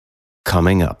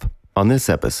Coming up on this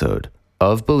episode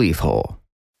of Belief Hole.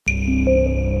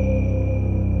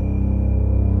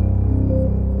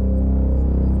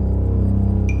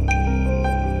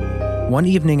 One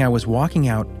evening I was walking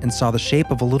out and saw the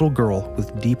shape of a little girl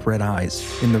with deep red eyes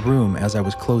in the room as I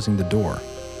was closing the door.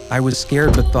 I was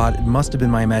scared but thought it must have been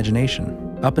my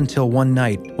imagination. Up until one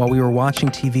night while we were watching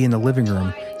TV in the living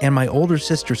room and my older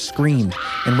sister screamed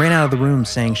and ran out of the room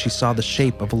saying she saw the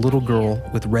shape of a little girl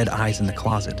with red eyes in the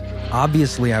closet.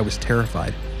 Obviously I was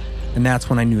terrified, and that's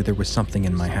when I knew there was something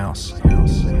in my house.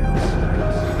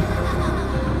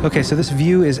 Okay, so this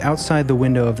view is outside the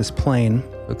window of this plane.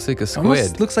 Looks like a squid.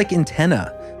 Almost looks like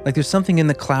antenna. Like there's something in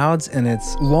the clouds and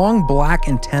it's long black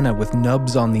antenna with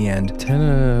nubs on the end.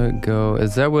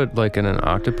 Is that what, like in an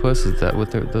octopus, is that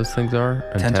what those things are?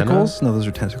 Antenna? Tentacles? No, those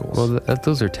are tentacles. Well,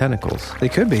 those are tentacles. They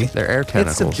could be. They're air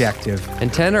tentacles. It's subjective.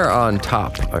 Antenna are on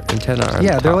top. Antenna are on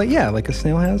Yeah, top. they're like a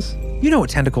snail has. You know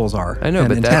what tentacles are. I know,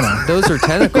 but antenna. those are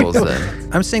tentacles then.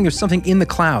 I'm saying there's something in the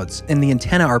clouds and the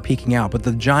antenna are peeking out, but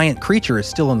the giant creature is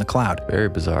still in the cloud. Very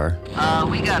bizarre.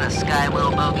 We got a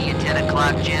Skywell bogey at 10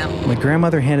 o'clock, Jim. My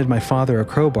grandmother handed my father a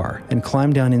crowbar and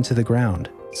climbed down into the ground.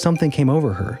 Something came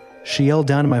over her. She yelled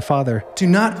down to my father, "Do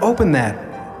not open that!"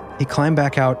 He climbed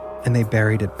back out and they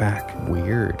buried it back.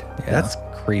 Weird. Yeah, that's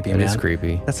creepy, It man. is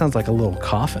creepy. That sounds like a little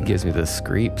coffin. Gives me the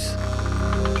screeps.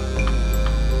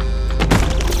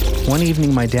 One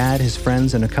evening, my dad, his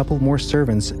friends, and a couple more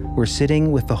servants were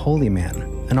sitting with the holy man,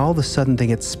 and all of a sudden they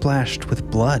get splashed with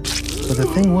blood. But the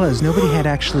thing was, nobody had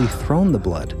actually thrown the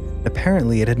blood.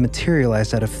 Apparently, it had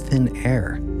materialized out of thin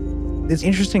air. It's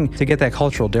interesting to get that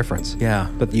cultural difference. Yeah.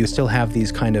 But you still have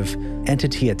these kind of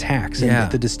entity attacks and Yeah.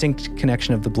 the distinct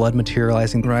connection of the blood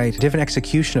materializing. Right. Different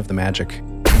execution of the magic.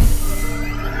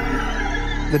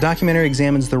 The documentary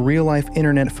examines the real-life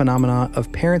internet phenomena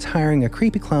of parents hiring a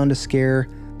creepy clown to scare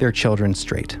their children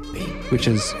straight, which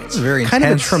is very kind of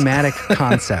a intense. traumatic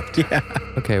concept.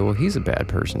 Okay, well, he's a bad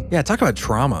person. Yeah, talk about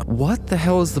trauma. What the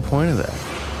hell is the point of that?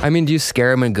 I mean, do you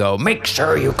scare him and go, make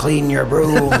sure you clean your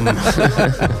room?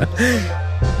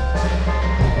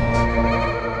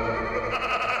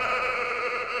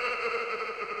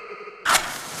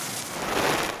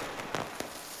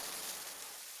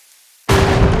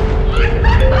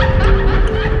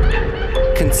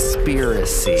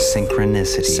 Conspiracy.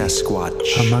 Synchronicity, Sasquatch,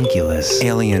 homunculus,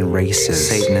 alien races,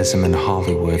 Satanism in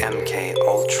Hollywood, MK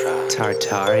Ultra,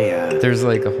 Tartaria. There's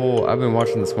like a whole, I've been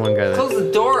watching this one guy that, Close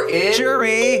the door, Ed.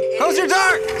 Jury, Close your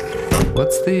door.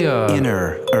 what's the,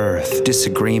 Inner Earth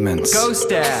Disagreements. Ghost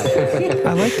Dad?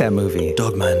 I like that movie.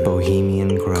 Dogman,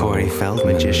 Bohemian Grove, Corey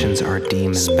Feldman, Magicians Are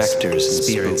Demons, Specters and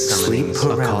Spirits, Sleep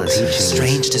Paralysis,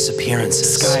 Strange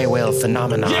Disappearances, Skywell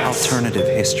Phenomena, Alternative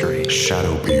History,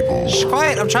 Shadow People.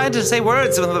 Quiet, I'm trying to say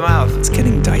words with the mouth. It's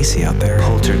getting dicey out there.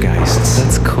 Poltergeists,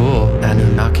 That's cool.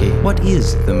 Anunnaki. What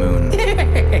is the moon?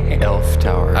 Elf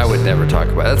Towers. I would never talk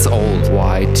about it. That's old.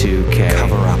 Y2K.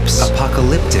 Cover-ups.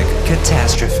 Apocalyptic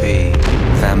catastrophe.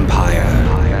 Vampire.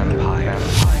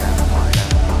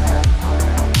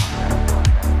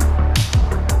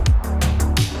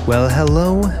 Well,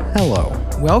 hello.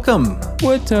 Welcome.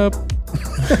 What's up?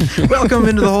 Welcome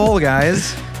into the hole,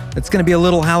 guys. It's going to be a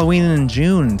little Halloween in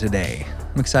June today.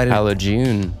 I'm excited.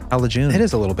 Halloween. Halloween. It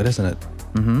is a little bit, isn't it?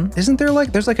 Mm-hmm. Isn't there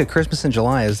there's like a Christmas in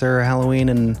July? Is there a Halloween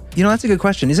and... You know, that's a good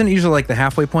question. Isn't it usually like the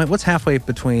halfway point? What's halfway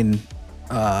between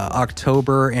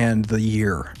October and the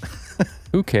year?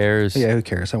 Who cares? Yeah, who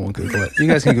cares? I won't Google it. You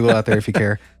guys can Google it out there if you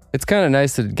care. It's kind of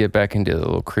nice to get back into a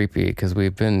little creepy because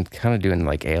we've been kind of doing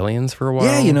like aliens for a while.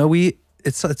 Yeah, you know,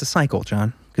 it's a cycle,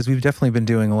 John, because we've definitely been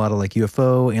doing a lot of like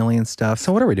UFO, alien stuff.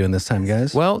 So what are we doing this time,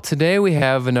 guys? Well, today we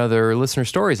have another listener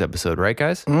stories episode, right,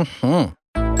 guys? Mm-hmm.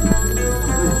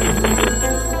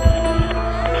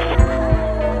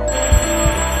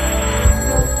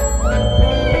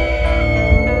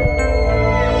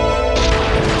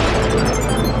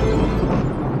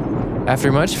 After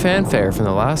much fanfare from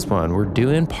the last one, we're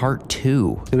doing part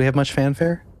 2. Do we have much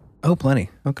fanfare? Oh, plenty.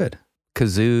 Oh, good.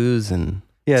 Kazoos and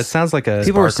Yeah, it sounds like a...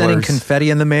 People were sending sparklers. confetti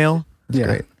in the mail. That's Yeah.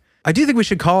 great. I do think we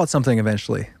should call it something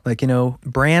eventually. Like, you know,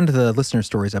 brand the listener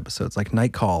stories episodes like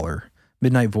Night Call or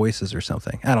Midnight Voices or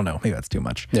something. I don't know. Maybe that's too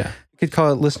much. Yeah. You could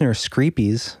call it listener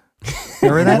Screepies.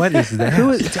 Remember that? What is that?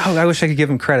 Who is, I wish I could give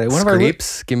him credit. One of our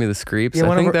Screeps. Give me the Screeps. Yeah, I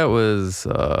one of think our- that was,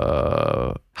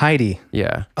 Heidi.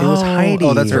 yeah. It was Heidi.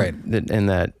 Oh, that's right. And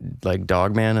that like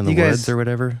dog man in the You guys- woods or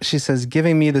whatever. She says,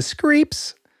 giving me the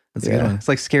Screeps. That's a good one. It's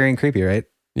like scary and creepy, right?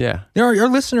 Yeah. You know, our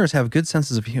listeners have good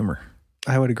senses of humor.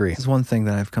 I would agree. This is one thing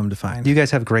that I've come to find. You guys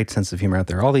have great sense of humor out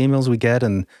there. All the emails we get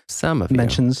and Some of you.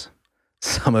 mentions.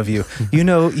 Some of you. You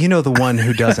know the one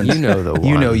who doesn't. You know the one.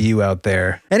 You know you out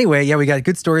there. Anyway, yeah, we got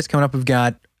good stories coming up. We've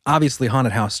got obviously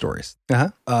haunted house stories.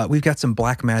 We've got some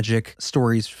black magic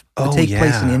stories that take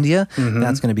place in India.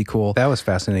 That's going to be cool. That was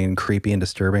fascinating and creepy and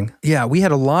disturbing. Yeah, we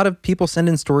had a lot of people send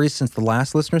in stories since the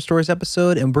last listener stories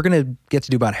episode, and we're going to get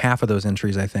to do about half of those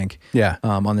entries, I think. Yeah.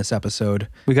 On this episode.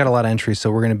 We got a lot of entries,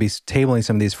 so we're going to be tabling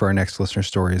some of these for our next listener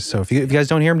stories. So if you guys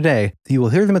don't hear them today, you will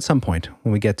hear them at some point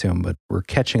when we get to them, but we're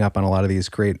catching up on a lot of these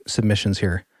great submissions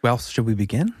here. Well, should we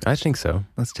begin? I think so.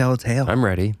 Let's tell a tale. I'm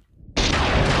ready.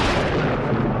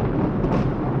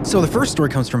 So the first story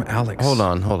comes from Alex. Hold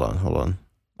on.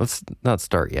 Let's not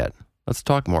start yet. Let's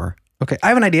talk more. Okay, I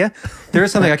have an idea. There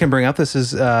is something I can bring up. This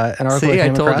is an article See, I I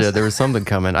came told across. you there was something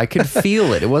coming. I could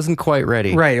feel it. It wasn't quite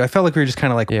ready. Right, I felt like we were just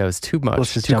kind of like, Yeah, it was too much.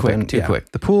 let's just too jump quick. in. Too Yeah.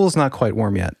 quick. The pool's not quite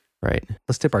warm yet. Right.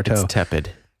 Let's dip our toe. It's tepid.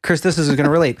 Chris, this is going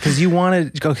to relate because you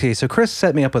wanted, okay, so Chris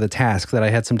set me up with a task that I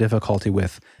had some difficulty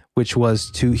with, which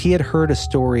was he had heard a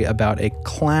story about a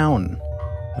clown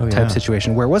type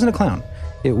situation where it wasn't a clown.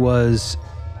 It was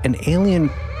an alien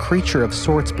creature of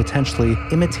sorts potentially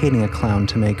imitating a clown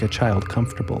to make a child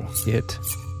comfortable. It.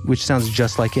 Which sounds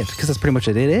just like it, because that's pretty much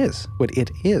what it is,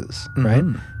 right?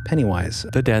 Pennywise.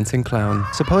 The dancing clown.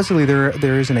 Supposedly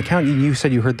there is an account. You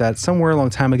said you heard that somewhere a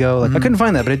long time ago. Like I couldn't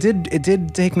find that, but it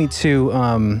did take me to.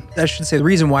 I should say the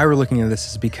reason why we're looking at this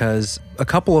is because a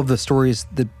couple of the stories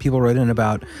that people wrote in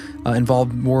about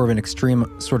involved more of an extreme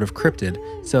sort of cryptid.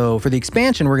 So for the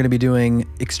expansion, we're going to be doing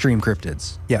extreme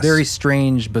cryptids. Yes. Very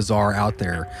strange, bizarre, out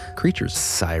there creatures.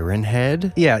 Siren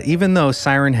Head? Yeah, even though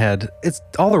Siren Head, it's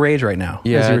all the rage right now.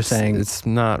 Yeah, as you were saying. It's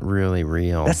not really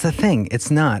real. That's the thing.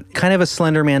 It's not. Kind of a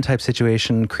Slender Man type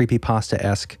situation,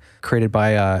 creepypasta-esque, created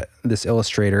by this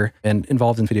illustrator and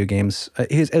involved in video games.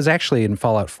 It was actually in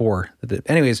Fallout 4.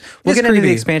 Anyways, we'll get into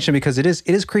the expansion because it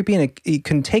is creepy, and it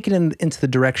can take it into the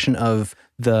direction of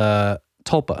the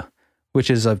Tulpa,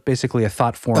 which is basically a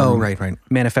thought form right.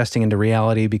 manifesting into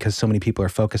reality because so many people are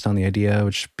focused on the idea,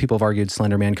 which people have argued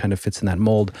Slender Man kind of fits in that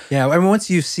mold. Yeah, I mean, once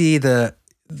you see the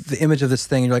image of this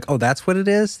thing, and you're like, oh, that's what it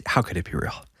is? How could it be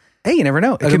real? Hey, you never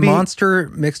know. It Like could a be monster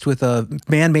mixed with a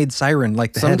man-made siren,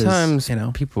 like the Sometimes head is,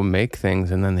 people make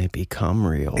things and then they become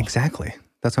real. Exactly.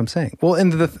 That's what I'm saying. Well,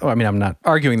 and I'm not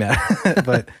arguing that,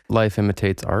 but Life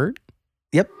imitates art?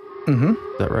 yep. Mm-hmm.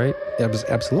 Is that right?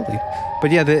 Absolutely.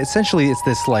 But yeah, essentially it's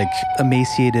this like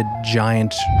emaciated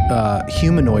giant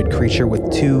humanoid creature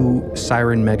with two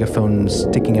siren megaphones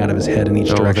sticking out of his head in each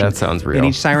direction. That sounds real. And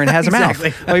each siren has a mouth.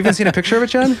 Exactly. Oh, you haven't seen a picture of it,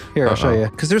 John? Here, I'll show you.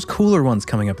 Because there's cooler ones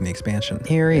coming up in the expansion.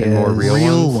 Here he is. more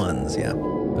real ones, yeah.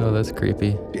 Oh, that's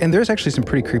creepy. And there's actually some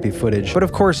pretty creepy footage. But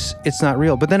of course, it's not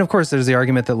real. But then, of course, there's the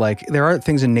argument that like there are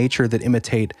things in nature that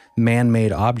imitate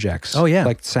man-made objects. Oh, yeah.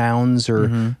 Like sounds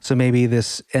or so maybe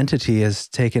this entity has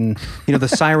taken, the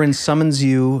siren summons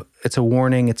you, it's a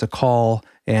warning, it's a call,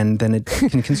 and then it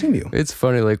can consume you. It's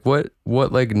funny, like what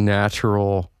like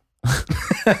natural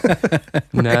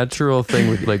thing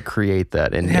would like create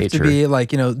that in It'd have nature? to be like,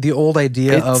 the old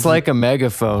idea It's of... like a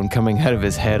megaphone coming out of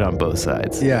his head on both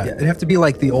sides. Yeah, it'd have to be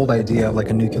like the old idea of like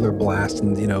a nuclear blast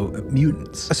and,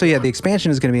 mutants. So yeah, the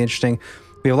expansion is going to be interesting.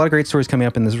 We have a lot of great stories coming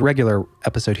up in this regular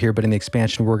episode here, but in the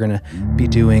expansion, we're going to be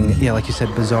doing, like you said,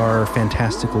 bizarre,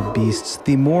 fantastical beasts.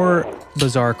 The more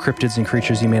bizarre cryptids and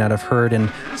creatures you may not have heard,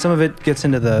 and some of it gets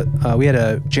into we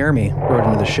had Jeremy wrote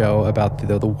into the show about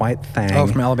the White Thing. Oh,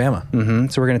 from Alabama. Mm-hmm.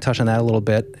 So we're going to touch on that a little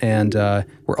bit, and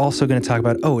we're also going to talk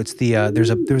about, it's the,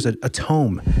 there's a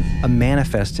tome, a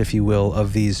manifest, if you will,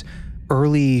 of these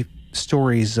early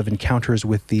stories of encounters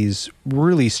with these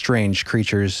really strange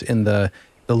creatures in the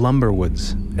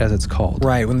Lumberwoods, as it's called.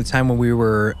 Right, when we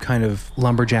were kind of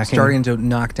Lumberjacking. starting to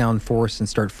knock down forests and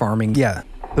start farming. Yeah.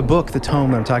 The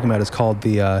tome that I'm talking about is called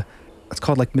it's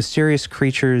called like Mysterious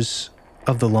Creatures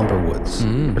of the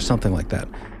Lumberwoods or something like that.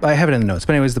 I have it in the notes.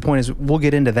 But anyways, the point is we'll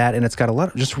get into that, and it's got a lot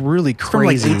of just really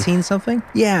crazy. From like 18 something?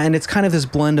 Yeah, and it's kind of this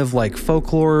blend of like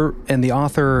folklore, and the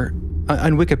author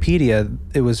on Wikipedia,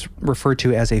 it was referred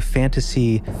to as a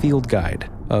fantasy field guide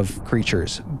of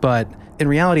creatures. But in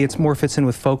reality, it's more fits in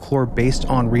with folklore based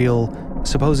on real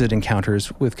supposed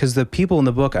encounters because the people in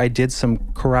the book, I did some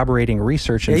corroborating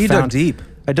research and dug deep.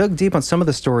 I dug deep on some of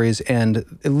the stories, and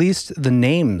at least the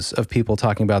names of people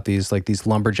talking about these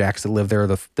lumberjacks that live there.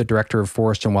 The director of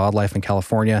Forest and Wildlife in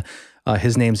California,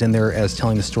 his name's in there as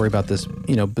telling the story about this,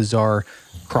 bizarre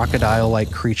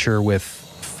crocodile-like creature with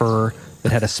fur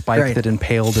that had a spike that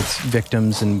impaled its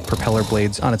victims and propeller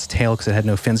blades on its tail because it had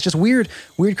no fins. Just weird,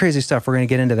 crazy stuff. We're going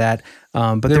to get into that.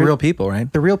 But they're real people,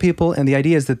 right? They're real people, and the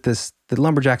idea is that the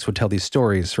lumberjacks would tell these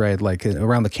stories, right? Like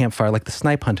around the campfire, like the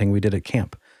snipe hunting we did at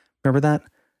camp. Remember that?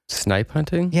 Snipe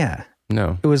hunting? Yeah.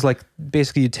 No. It was like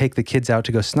basically you take the kids out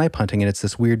to go snipe hunting, and it's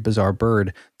this weird, bizarre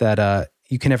bird that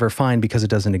you can never find because it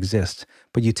doesn't exist.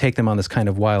 But you take them on this kind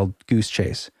of wild goose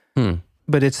chase.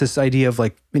 But it's this idea of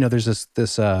like, there's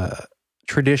this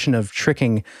tradition of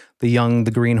tricking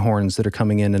the greenhorns that are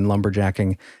coming in and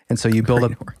lumberjacking. And so you build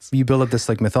up this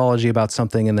like mythology about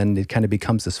something, and then it kind of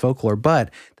becomes this folklore. But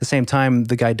at the same time,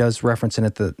 the guy does reference in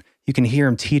it that you can hear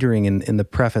him teetering in the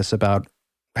preface about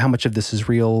how much of this is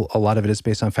real. A lot of it is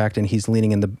based on fact, and he's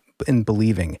leaning in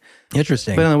believing.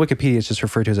 Interesting. But on the Wikipedia, it's just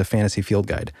referred to as a fantasy field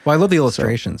guide. Well, I love the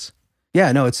illustrations.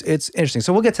 Yeah, no, it's interesting.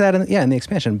 So we'll get to that in the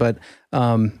expansion. But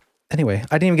anyway,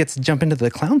 I didn't even get to jump into the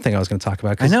clown thing I was going to talk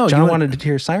about because John wanted to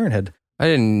hear Siren Head. I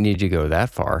didn't need you to go that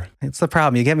far. It's the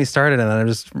problem. You get me started and then I'm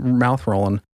just mouth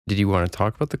rolling. Did you want to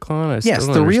talk about the clown? Yes,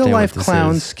 the real life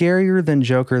clown, scarier than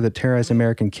Joker that terrorized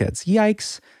American kids.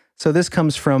 Yikes. So this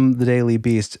comes from the Daily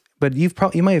Beast, but you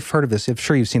might have heard of this. I'm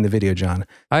sure you've seen the video, John.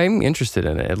 I'm interested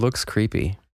in it. It looks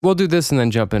creepy. We'll do this and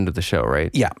then jump into the show, right?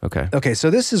 Yeah. Okay,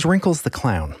 so this is Wrinkles the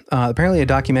Clown. Apparently a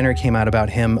documentary came out about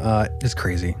him. It's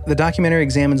crazy. The documentary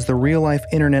examines the real-life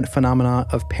internet phenomena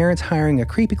of parents hiring a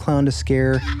creepy clown to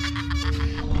scare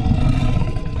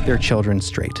their children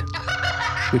straight,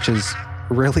 which is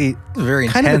really very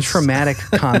kind intense. of a traumatic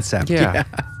concept. Yeah.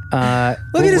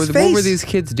 Look at his face. What were these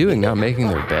kids doing? Not making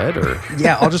their bed, or?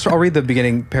 Yeah, I'll read the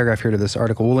beginning paragraph here to this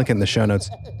article. We'll link it in the show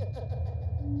notes.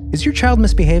 Is your child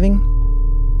misbehaving?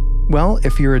 Well,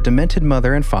 if you're a demented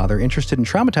mother and father interested in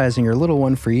traumatizing your little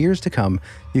one for years to come,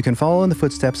 you can follow in the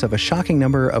footsteps of a shocking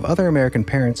number of other American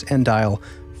parents and dial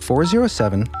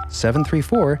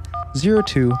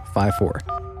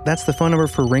 407-734-0254. That's the phone number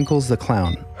for Wrinkles the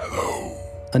Clown. Hello.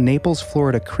 A Naples,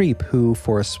 Florida creep who,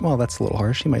 that's a little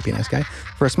harsh, he might be a nice guy,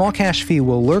 for a small cash fee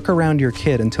will lurk around your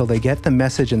kid until they get the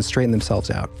message and straighten themselves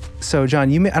out. So,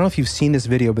 John, I don't know if you've seen this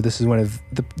video, but this is one of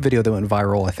the video that went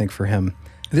viral, I think, for him.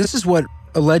 This is what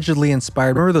allegedly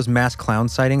inspired, remember those mass clown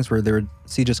sightings where they would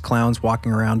see just clowns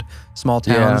walking around small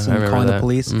towns and calling the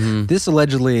police? Mm-hmm. This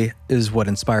allegedly is what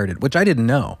inspired it, which I didn't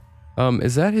know.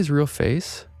 Is that his real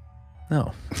face?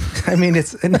 No. I mean,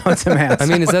 it's a mask. I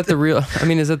mean, is that the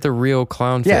real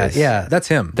clown face? Yeah, that's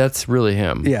him. That's really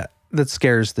him. Yeah, that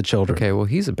scares the children. Okay, well,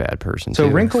 he's a bad person so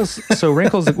too. Wrinkles,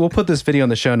 we'll put this video in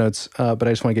the show notes, but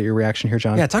I just want to get your reaction here,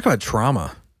 John. Yeah, talk about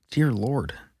trauma. Dear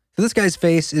Lord. So this guy's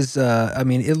face is,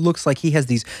 it looks like he has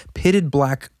these pitted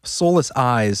black, soulless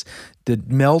eyes that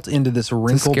melt into this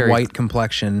wrinkled white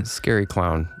complexion. Scary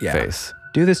clown face.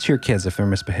 Do this to your kids if they're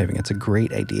misbehaving. It's a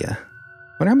great idea.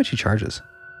 Wonder how much he charges.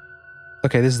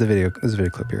 Okay, this is the video. This is a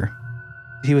video clip here.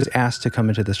 He was asked to come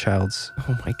into this child's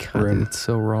room. It's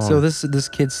so wrong. So this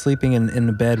kid's sleeping in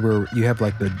a bed where you have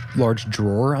like the large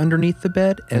drawer underneath the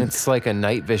bed. And it's like a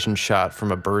night vision shot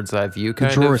from a bird's eye view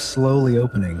kind of. The drawer is slowly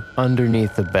opening.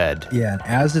 Underneath the bed. Yeah, and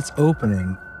as it's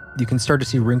opening, you can start to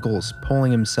see Wrinkles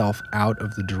pulling himself out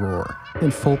of the drawer.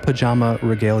 In full pajama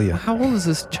regalia. How old is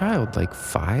this child? Like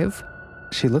 5?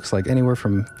 She looks like anywhere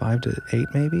from 5 to 8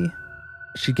 maybe.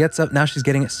 She gets up, now she's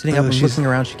sitting up and looking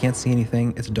around. She can't see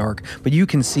anything. It's dark. But you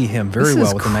can see him very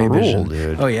well with the night vision.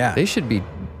 Dude. Oh, yeah. They should be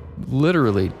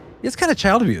literally... It's kind of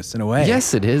child abuse in a way.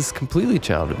 Yes, it is completely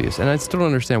child abuse. And I still don't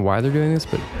understand why they're doing this,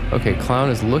 but okay, clown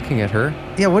is looking at her.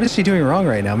 Yeah, what is she doing wrong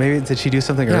right now? Maybe did she do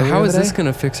something earlier how is today? this going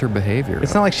to fix her behavior?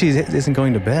 It's not like she isn't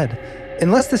going to bed.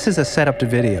 Unless this is a setup to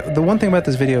video. The one thing about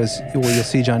this video is, you'll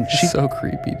see, John, she's so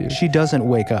creepy, dude. She doesn't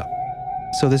wake up.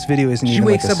 So this video isn't even She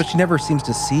wakes up, but she never seems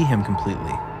to see him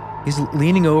completely. He's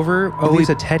leaning over. Leaves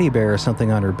a teddy bear or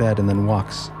something on her bed and then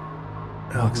walks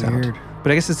out.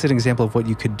 But I guess it's an example of what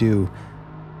you could do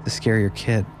to scare your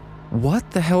kid. What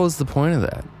the hell is the point of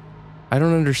that? I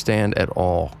don't understand at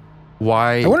all.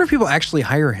 Why? I wonder if people actually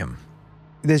hire him.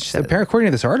 According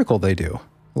to this article, they do.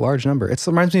 A large number. It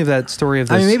reminds me of that story of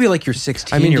this. I mean, maybe like your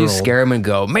 16-year-old. You scare him and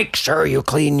go, make sure you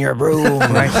clean your room.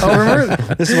 Right? Oh, remember?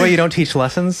 This is why you don't teach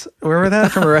lessons. Remember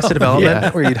that from Arrested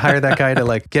Development? Where you'd hire that guy to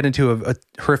like get into a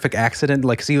horrific accident,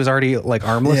 like, because he was already like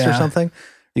armless or something.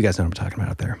 You guys know what I'm talking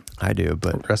about out there. I do,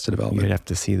 but Arrested Development. You'd have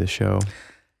to see the show.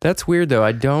 That's weird, though.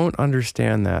 I don't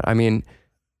understand that. I mean,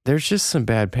 there's just some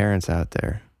bad parents out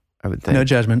there, I would think. No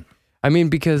judgment. I mean,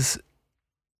 because,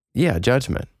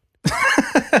 judgment.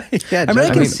 I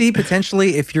can see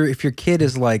potentially if your kid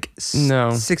is like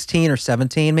 16 or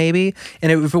 17 maybe,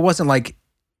 and if it wasn't like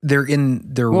they're in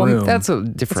their room. That's a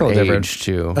different age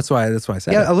too. That's why I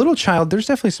said a little child, there's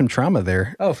definitely some trauma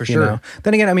there. Oh, for sure.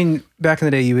 Then again, I mean, back in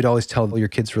the day, you would always tell your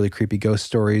kids really creepy ghost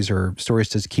stories or stories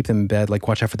to keep them in bed, like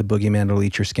watch out for the boogeyman, it'll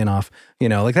eat your skin off.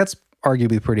 Like that's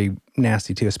arguably pretty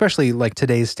nasty too, especially like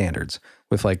today's standards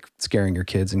with like scaring your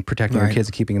kids and protecting your kids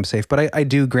and keeping them safe. But I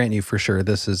do grant you for sure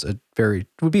this is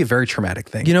would be a very traumatic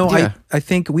thing. You know, Yeah. I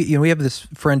think we have this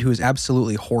friend who is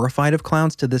absolutely horrified of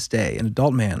clowns to this day, an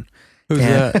adult man. Who's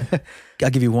And that? I'll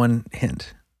give you one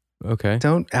hint. Okay.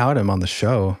 Don't out him on the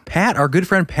show. Pat, our good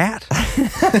friend Pat.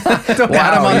 Don't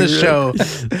out him on the you show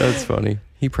That's funny.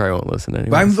 He probably won't listen anyway.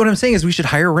 But what I'm saying is we should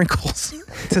hire Wrinkles.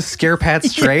 to scare Pat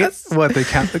straight. Yes. What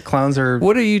the clowns are?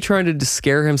 What are you trying to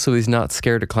scare him so he's not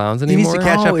scared of clowns He needs anymore? to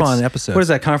catch up it's- on episodes. What is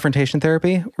that? Confrontation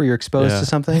therapy, where you're exposed Yeah. to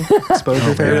something? Exposure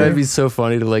That'd therapy. be so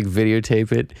funny to like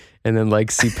videotape it and then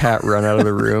like see Pat run out of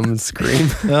the room and scream.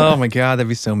 Oh my God, that'd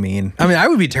be so mean. I mean, I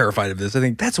would be terrified of this. I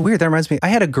think That's weird. That reminds me. I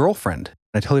had a girlfriend.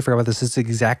 I totally forgot about this. It's the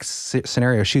exact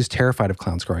scenario. She was terrified of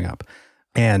clowns growing up,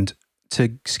 and to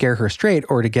scare her straight,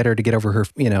 or to get her to get over her,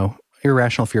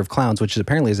 irrational fear of clowns, which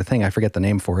apparently is a thing. I forget the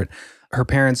name for it. Her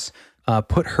parents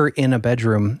put her in a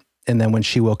bedroom, and then when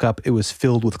she woke up, it was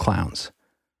filled with clowns.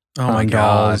 oh my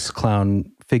God. Dolls,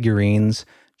 clown figurines,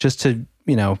 just to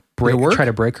try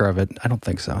to break her of it. I don't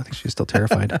think so. I think she's still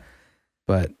terrified.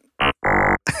 But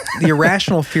The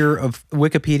irrational fear of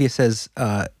Wikipedia says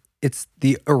it's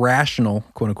the irrational,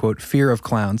 quote unquote, fear of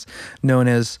clowns known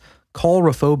as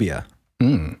coulrophobia,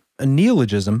 a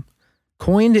neologism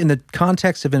coined in the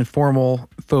context of informal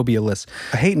phobia lists.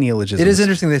 I hate neologisms. It is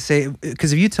interesting they say,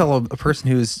 because if you tell a person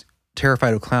who's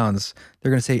terrified of clowns,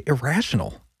 they're going to say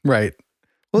irrational. right?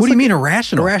 What do you mean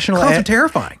irrational? irrational Clowns a- are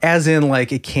terrifying. As in,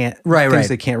 like, it can't. Right, things right.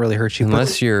 that can't really hurt you. But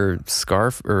Unless you're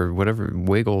Scarf or whatever,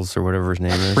 Wiggles or whatever his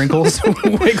name is. Wrinkles,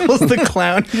 Wiggles the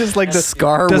clown. He just like the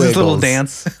Scar does his little Wiggles.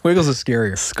 dance. Wiggles is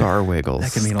scarier. Scar Wiggles.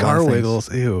 That can mean a lot Scar of things.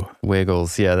 Wiggles. Ew.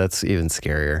 Wiggles. Yeah, that's even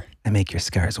scarier. I make your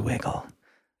scars wiggle.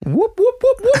 Whoop, whoop,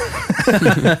 whoop,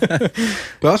 whoop.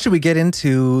 Well, should we get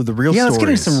into the real Yeah, stories? let's get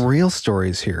into some real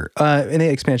stories here. In the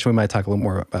expansion, we might talk a little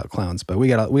more about clowns, but we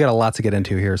got a lot to get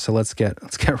into here. So let's get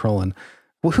rolling.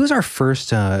 Well, who's our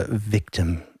first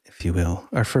victim, if you will?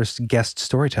 Our first guest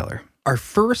storyteller? Our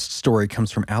first story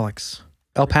comes from Alex.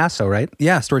 El Paso, right?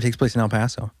 Yeah, story takes place in El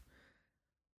Paso.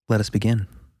 Let us begin.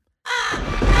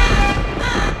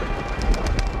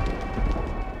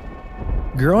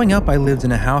 Growing up, I lived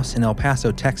in a house in El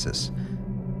Paso, Texas.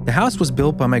 The house was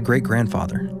built by my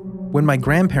great-grandfather. When my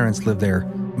grandparents lived there,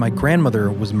 my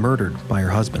grandmother was murdered by her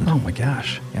husband. Oh my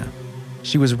gosh. Yeah.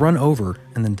 She was run over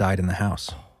and then died in the house.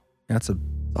 That's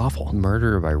awful.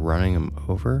 Murder by running him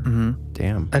over? Mm-hmm.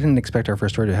 Damn. I didn't expect our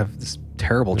first story to have this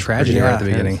terrible tragedy right at the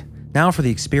beginning. Now for the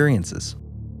experiences.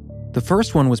 The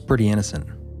first one was pretty innocent.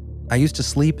 I used to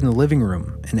sleep in the living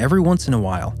room, and every once in a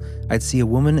while, I'd see a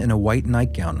woman in a white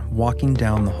nightgown walking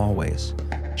down the hallways.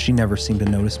 She never seemed to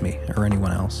notice me or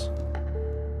anyone else.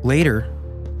 Later,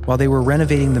 while they were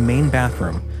renovating the main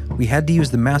bathroom, we had to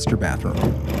use the master bathroom.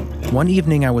 One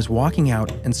evening, I was walking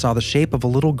out and saw the shape of a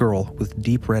little girl with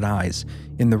deep red eyes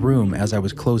in the room as I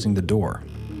was closing the door.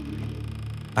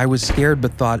 I was scared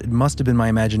but thought it must have been my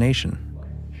imagination.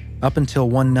 Up until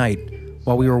one night,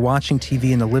 while we were watching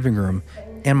TV in the living room,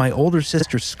 and my older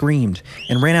sister screamed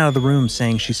and ran out of the room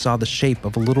saying she saw the shape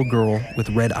of a little girl with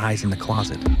red eyes in the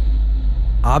closet.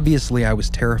 Obviously, I was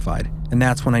terrified, and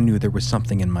that's when I knew there was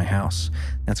something in my house.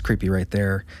 That's creepy right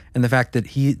there. And the fact that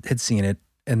he had seen it,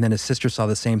 and then his sister saw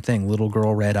the same thing, little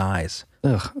girl, red eyes.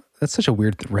 Ugh, that's such a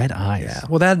weird red eyes. Yeah,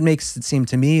 well, that makes it seem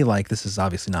to me like this is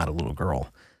obviously not a little girl.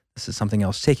 This is something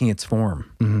else taking its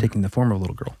form, taking the form of a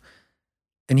little girl.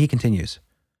 And he continues,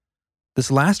 this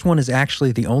last one is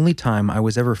actually the only time I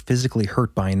was ever physically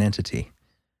hurt by an entity.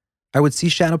 I would see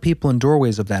shadow people in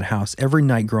doorways of that house every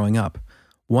night growing up.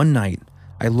 One night,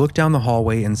 I looked down the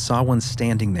hallway and saw one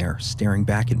standing there, staring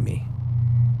back at me.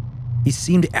 He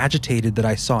seemed agitated that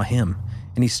I saw him,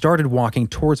 and he started walking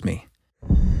towards me.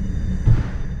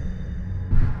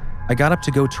 I got up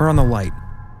to go turn on the light,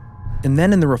 and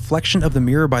then in the reflection of the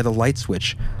mirror by the light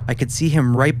switch, I could see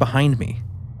him right behind me.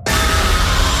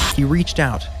 He reached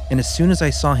out, and as soon as I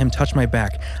saw him touch my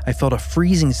back, I felt a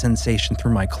freezing sensation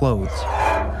through my clothes.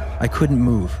 I couldn't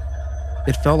move.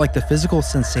 It felt like the physical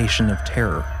sensation of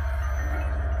terror.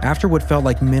 After what felt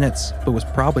like minutes, but was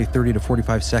probably 30 to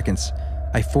 45 seconds,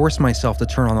 I forced myself to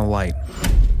turn on the light.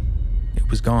 It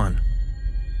was gone.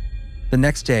 The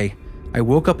next day, I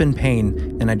woke up in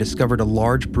pain and I discovered a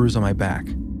large bruise on my back.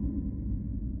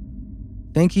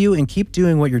 Thank you, and keep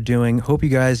doing what you're doing. Hope you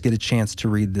guys get a chance to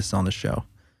read this on the show.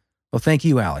 Well, thank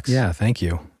you, Alex. Yeah, thank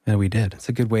you. And we did. It's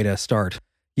a good way to start.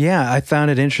 Yeah, I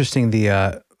found it interesting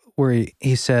where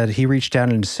he said he reached out,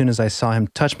 and as soon as I saw him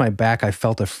touch my back, I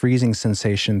felt a freezing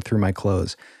sensation through my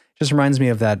clothes. Just reminds me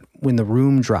of that when the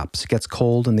room drops, it gets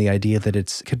cold, and the idea that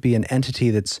it could be an entity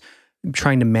that's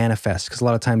trying to manifest, because a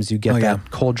lot of times you get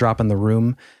that cold drop in the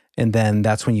room, and then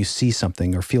that's when you see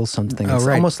something or feel something. It's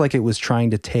almost like it was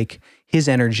trying to take his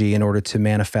energy in order to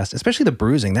manifest, especially the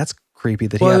bruising. That's creepy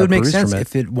that he had a bruise from it. Well, it would make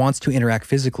sense. If it wants to interact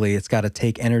physically, it's got to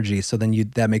take energy. So then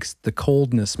that makes the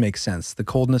coldness make sense. The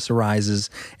coldness arises,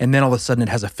 and then all of a sudden it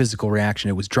has a physical reaction.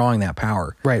 It was drawing that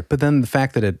power. Right. But then the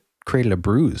fact that it created a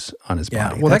bruise on his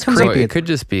body. Well, that's creepy. It could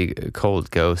just be a cold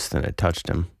ghost and it touched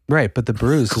him. Right. But the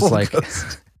bruise is like...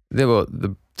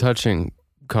 the touching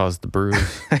caused the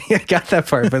bruise. I got that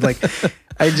part, but like...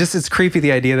 it's creepy,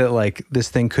 the idea that like this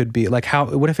thing could be like,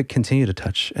 what if it continued to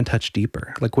touch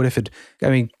deeper? Like what if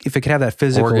if it could have that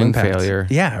physical organ impact. failure.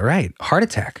 Yeah, right. Heart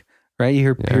attack, right?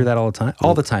 You hear that all the time.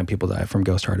 All the time people die from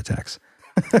ghost heart attacks.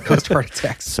 Ghost heart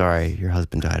attacks. Sorry, your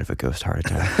husband died of a ghost heart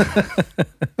attack.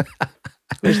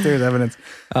 Wish there was evidence.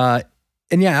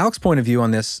 And yeah, Alex's point of view on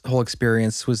this whole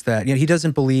experience was that, he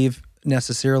doesn't believe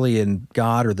necessarily in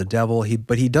God or the devil,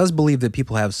 but he does believe that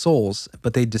people have souls,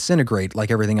 but they disintegrate like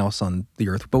everything else on the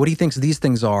earth. But what he thinks these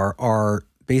things are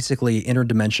basically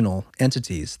interdimensional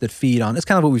entities that feed on, it's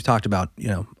kind of what we've talked about,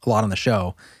 a lot on the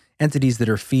show, entities that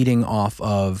are feeding off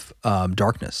of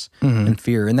darkness and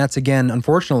fear. And that's, again,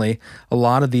 unfortunately, a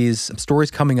lot of these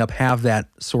stories coming up have that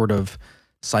sort of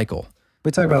cycle. We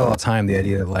talk about it all the time, the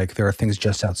idea that like there are things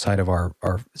just outside of our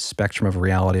spectrum of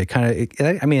reality. It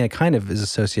kind of is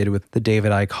associated with the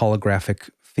David Icke holographic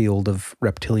field of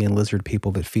reptilian lizard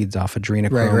people that feeds off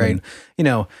adrenochrome. Right.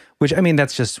 And, which,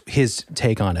 that's just his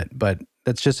take on it, but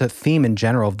that's just a theme in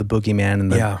general of the boogeyman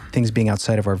and the things being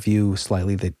outside of our view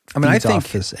slightly that feeds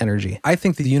off this energy. I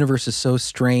think the universe is so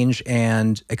strange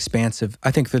and expansive.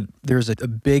 I think that there's a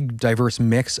big, diverse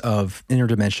mix of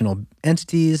interdimensional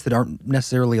entities that aren't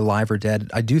necessarily alive or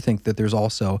dead. I do think that there's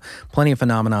also plenty of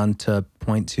phenomenon to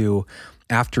point to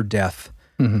after death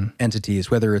entities,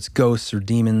 whether it's ghosts or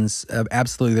demons.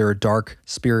 Absolutely, there are dark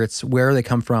spirits. Where they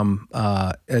come from,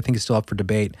 I think is still up for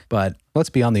debate. But let's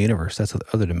beyond the universe. That's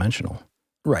other dimensional.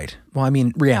 Right. Well,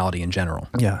 reality in general.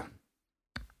 Yeah.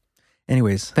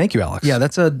 Anyways. Thank you, Alex. Yeah,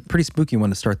 that's a pretty spooky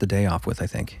one to start the day off with, I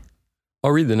think.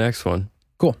 I'll read the next one.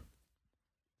 Cool.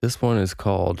 This one is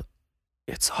called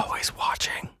It's Always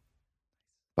Watching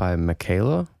by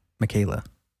Michaela.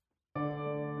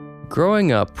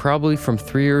 Growing up, probably from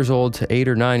 3 years old to 8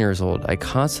 or 9 years old, I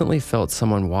constantly felt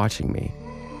someone watching me.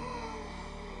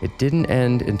 It didn't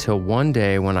end until one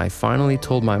day when I finally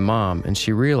told my mom and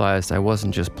she realized I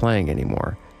wasn't just playing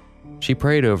anymore. She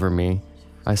prayed over me.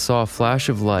 I saw a flash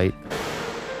of light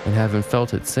and haven't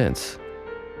felt it since.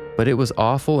 But it was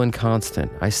awful and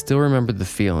constant. I still remembered the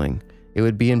feeling. It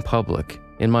would be in public,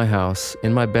 in my house,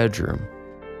 in my bedroom.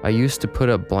 I used to put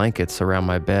up blankets around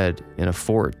my bed in a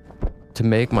fort to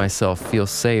make myself feel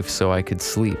safe so I could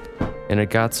sleep. And it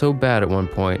got so bad at one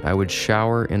point, I would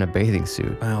shower in a bathing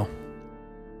suit. Wow.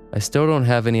 I still don't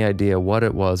have any idea what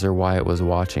it was or why it was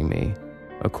watching me.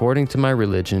 According to my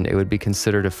religion, it would be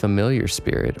considered a familiar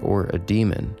spirit or a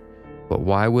demon. But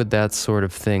why would that sort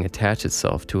of thing attach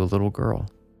itself to a little girl?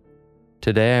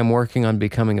 Today I'm working on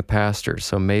becoming a pastor,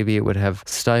 so maybe it would have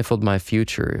stifled my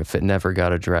future if it never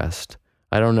got addressed.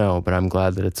 I don't know, but I'm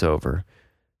glad that it's over.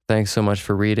 Thanks so much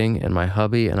for reading, and my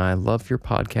hubby and I love your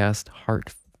podcast,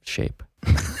 Heart Shape.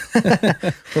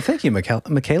 Well, thank you, Michaela.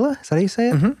 Is that how you say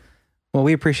it? Mm-hmm. Well,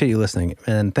 we appreciate you listening,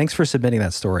 and thanks for submitting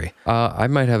that story. I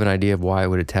might have an idea of why it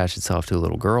would attach itself to a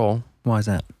little girl. Why is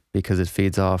that? Because it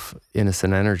feeds off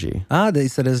innocent energy. They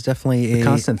said it's definitely a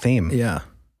constant theme. Yeah.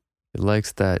 It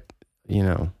likes that,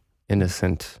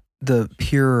 innocent. The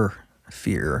pure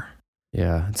fear.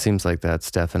 Yeah, it seems like that's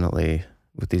definitely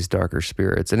with these darker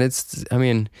spirits.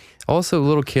 And also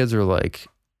little kids are like,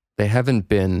 they haven't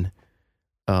been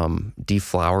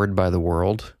deflowered by the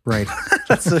world. Right.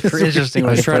 That's an interesting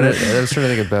way I was trying to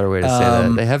think of a better way to say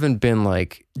that. They haven't been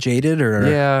like jaded or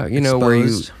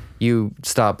exposed. Where you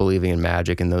stop believing in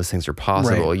magic and those things are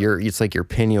possible. Right. It's like your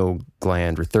pineal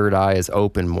gland or third eye is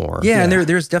open more. Yeah. And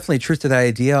there's definitely truth to that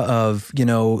idea of,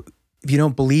 if you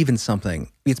don't believe in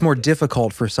something, it's more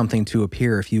difficult for something to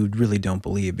appear if you really don't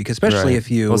believe. Because especially if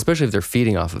especially if they're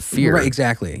feeding off of fear. Right,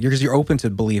 exactly. Because you're open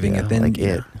to believing it.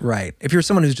 Then, right. If you're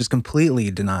someone who's just completely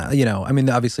denial,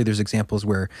 obviously there's examples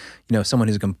where, someone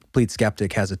who's a complete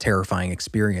skeptic has a terrifying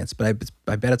experience. But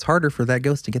I bet it's harder for that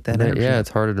ghost to get that energy. Yeah, it's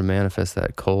harder to manifest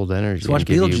that cold energy. So watch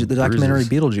Beetlejuice, the documentary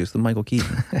Beetlejuice with Michael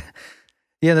Keaton.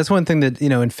 Yeah, that's one thing that,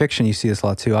 in fiction you see this a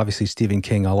lot too. Obviously, Stephen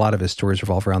King, a lot of his stories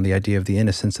revolve around the idea of the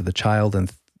innocence of the child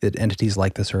and that entities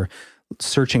like this are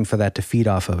searching for that to feed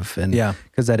off of. And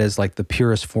because that is like the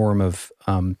purest form of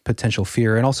potential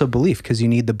fear and also belief, because you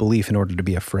need the belief in order to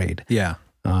be afraid. Yeah.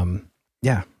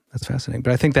 Yeah, that's fascinating.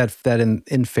 But I think that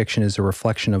in fiction is a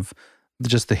reflection of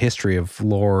just the history of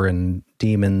lore and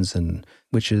demons and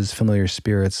witches, familiar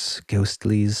spirits,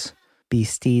 ghostlies,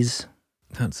 beasties.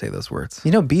 Don't say those words.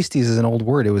 You know, beasties is an old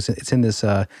word. It's in this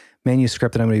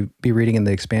manuscript that I'm going to be reading in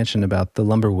the expansion about the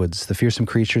Lumberwoods, the fearsome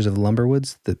creatures of the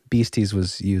Lumberwoods. The beasties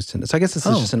was used in it. So I guess this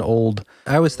is just an old...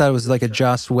 I always thought it was like a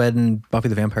Joss Whedon, Buffy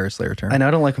the Vampire Slayer term. I know,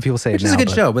 I don't like when people say Which it now. is a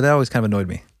good show, but that always kind of annoyed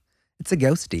me. It's a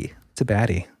ghosty. It's a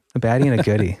baddie and a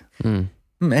goodie.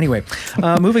 Anyway,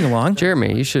 moving along.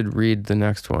 Jeremy, you should read the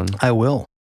next one. I will.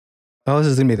 Oh, this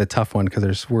is going to be the tough one because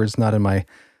there's words not in my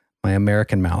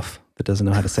American mouth that doesn't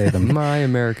know how to say them. My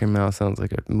American Mouth sounds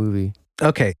like a movie.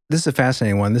 Okay, this is a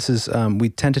fascinating one. This is, we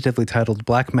tentatively titled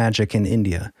Black Magic in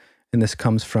India. And this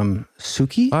comes from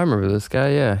Suki. I remember this guy,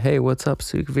 yeah. Hey, what's up,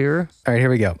 Sukhvir? All right,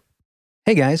 here we go.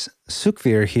 Hey guys,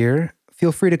 Sukhvir here.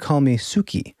 Feel free to call me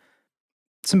Suki.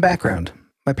 Some background.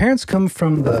 My parents come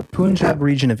from the Punjab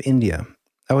region of India.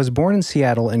 I was born in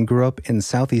Seattle and grew up in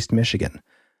southeast Michigan.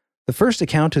 The first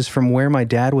account is from where my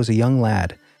dad was a young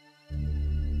lad.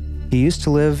 He used to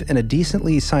live in a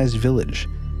decently sized village.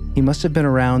 He must have been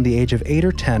around the age of 8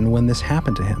 or 10 when this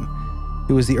happened to him.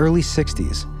 It was the early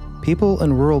 60s. People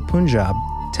in rural Punjab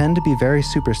tend to be very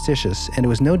superstitious, and it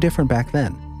was no different back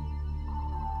then.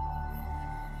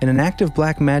 In an active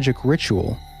black magic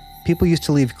ritual, people used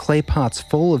to leave clay pots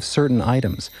full of certain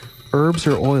items, herbs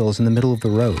or oils in the middle of the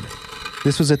road.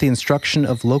 This was at the instruction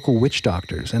of local witch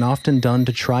doctors and often done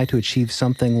to try to achieve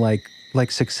something like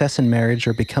success in marriage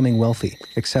or becoming wealthy,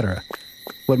 etc.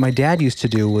 What my dad used to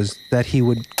do was that he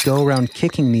would go around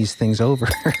kicking these things over.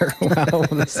 Wow,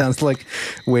 that sounds like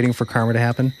waiting for karma to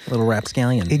happen. Little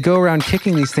rapscallion. He'd go around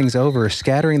kicking these things over,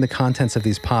 scattering the contents of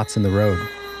these pots in the road.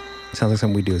 Sounds like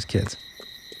something we do as kids.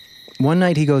 One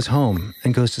night he goes home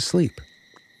and goes to sleep.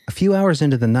 A few hours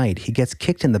into the night, he gets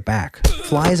kicked in the back,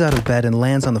 flies out of bed and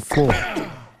lands on the floor.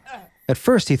 At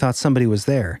first he thought somebody was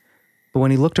there, but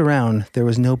when he looked around, there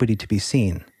was nobody to be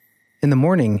seen. In the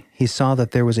morning, he saw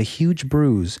that there was a huge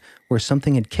bruise where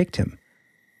something had kicked him.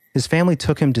 His family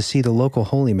took him to see the local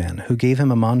holy man, who gave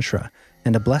him a mantra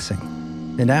and a blessing.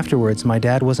 And afterwards, my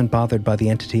dad wasn't bothered by the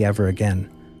entity ever again,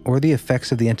 or the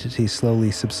effects of the entity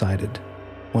slowly subsided,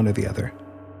 one or the other.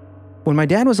 When my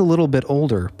dad was a little bit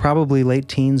older, probably late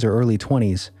teens or early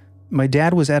 20s, my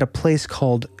dad was at a place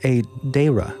called a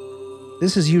Dera.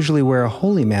 This is usually where a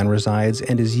holy man resides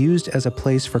and is used as a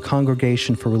place for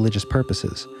congregation for religious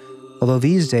purposes. Although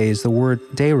these days, the word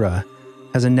Dera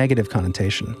has a negative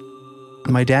connotation.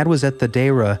 My dad was at the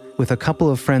Dera with a couple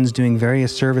of friends doing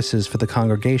various services for the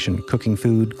congregation, cooking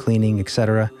food, cleaning,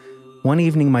 etc. One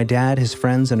evening, my dad, his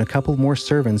friends, and a couple more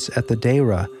servants at the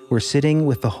Dera were sitting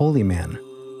with the holy man.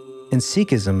 In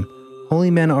Sikhism, holy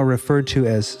men are referred to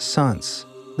as sants,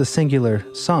 the singular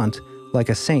sant, like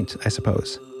a saint, I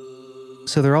suppose.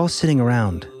 So they're all sitting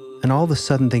around, and all of a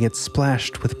sudden they get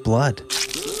splashed with blood.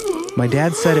 My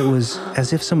dad said it was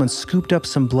as if someone scooped up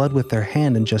some blood with their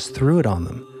hand and just threw it on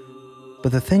them.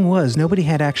 But the thing was, nobody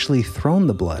had actually thrown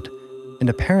the blood, and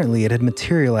apparently it had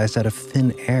materialized out of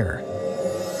thin air.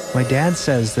 My dad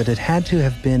says that it had to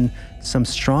have been some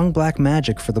strong black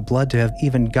magic for the blood to have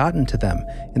even gotten to them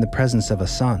in the presence of a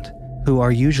sant, who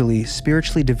are usually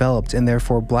spiritually developed and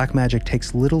therefore black magic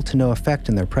takes little to no effect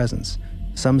in their presence.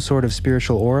 Some sort of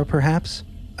spiritual aura, perhaps?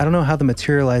 I don't know how the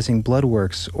materializing blood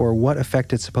works or what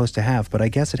effect it's supposed to have, but I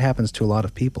guess it happens to a lot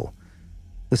of people.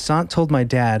 The sant told my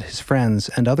dad, his friends,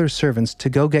 and other servants to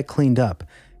go get cleaned up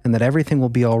and that everything will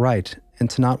be all right and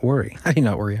to not worry. How do you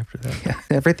not worry after that? Yeah,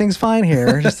 everything's fine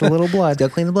here, just a little blood. Go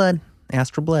clean the blood.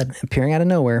 Ask for blood. Appearing out of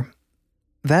nowhere.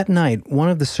 That night, one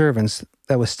of the servants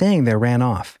that was staying there ran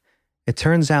off. It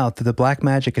turns out that the black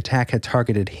magic attack had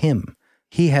targeted him.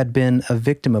 He had been a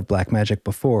victim of black magic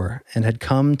before and had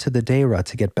come to the Dera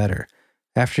to get better.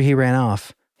 After he ran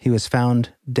off, he was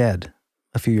found dead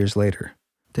a few years later.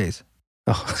 Days.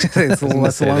 Oh,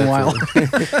 that's a long while.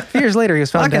 A few years later, he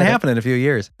was found dead. Not going to happen in a few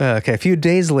years. Okay, a few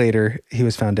days later, he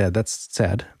was found dead. That's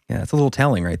sad. Yeah, it's a little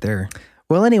telling right there.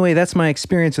 Well, anyway, that's my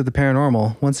experience with the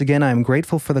paranormal. Once again, I'm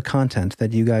grateful for the content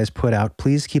that you guys put out.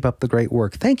 Please keep up the great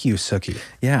work. Thank you, Suki.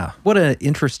 Yeah. What an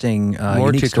interesting, More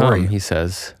unique to story. come, he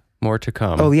says. More to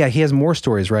come. Oh, yeah, he has more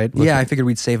stories, right? Yeah, I figured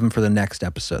we'd save them for the next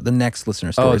episode, the next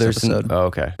listener stories episode.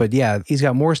 Okay. But yeah, he's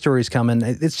got more stories coming.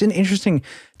 It's been interesting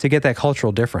to get that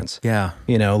cultural difference. Yeah.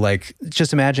 You know, like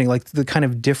just imagining like the kind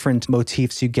of different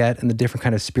motifs you get and the different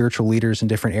kind of spiritual leaders in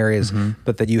different areas,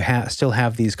 but that you still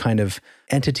have these kind of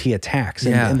entity attacks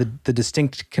and the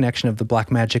distinct connection of the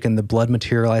black magic and the blood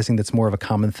materializing that's more of a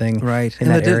common thing. Right. In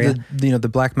and that area. The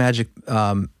black magic,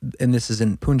 and this is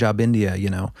in Punjab, India,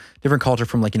 different culture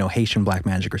from like, Haitian black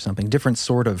magic or something, different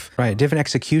sort of. Right. Different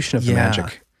execution of the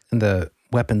magic. And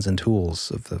weapons and tools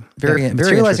of the Very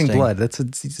materializing interesting. blood. That's a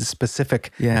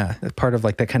specific part of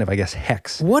like that kind of, I guess,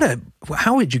 hex.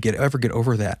 How would you ever get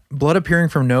over that? Blood appearing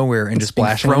from nowhere and just being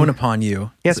splashing. thrown upon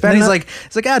you. Yeah, it's And bad he's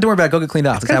enough. like, don't worry about it. Go get cleaned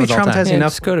up. It's gotta be traumatizing Yeah,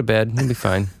 enough. just go to bed. You'll be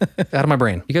fine. Out of my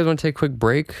brain. You guys want to take a quick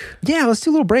break? Yeah, let's do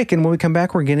a little break, and when we come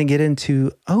back, we're going to get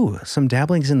into some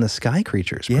dabblings in the sky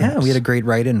creatures. Yeah, perhaps. we had a great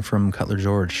write-in from Cutler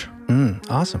George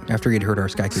awesome. after he'd heard our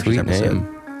Sky Creatures Sweet episode.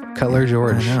 name. Cutler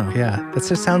George. I know. Yeah, that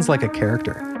just sounds like a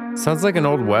character. Sounds like an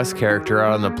old West character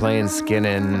out on the plains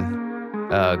skinning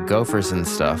gophers and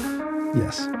stuff.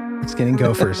 Yes, skinning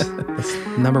gophers. That's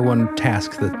the number one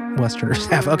task that Westerners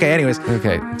have. Okay, anyways,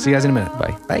 Okay, see you guys in a minute.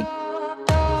 bye. Bye.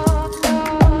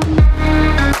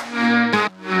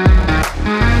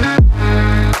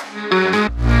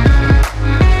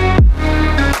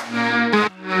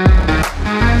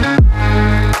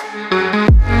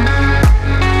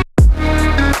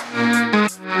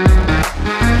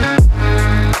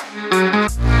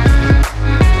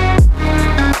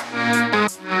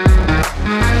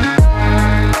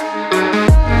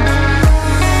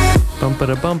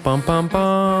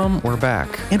 Bum-ba-da-bum-bum-bum-bum. We're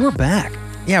back. And we're back.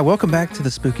 Yeah, welcome back to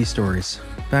the spooky stories.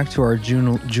 Back to our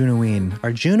Junoween.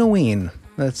 Our Junoween.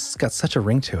 That's got such a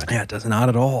ring to it. Yeah, it does not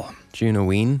at all.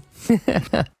 Junoween.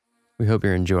 We hope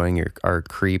you're enjoying our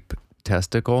creep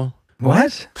testicle.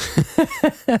 What?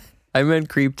 I meant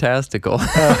creep tasticle.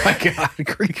 Oh my God,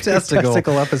 creep testicle.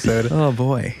 Testicle episode. Oh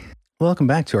boy. Welcome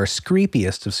back to our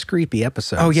screepiest of screepy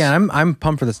episodes. Oh yeah, I'm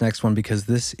pumped for this next one because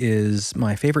this is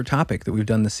my favorite topic that we've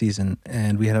done this season,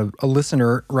 and we had a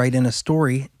listener write in a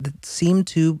story that seemed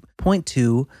to point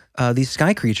to these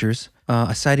sky creatures,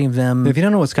 a sighting of them. If you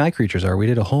don't know what sky creatures are, we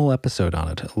did a whole episode on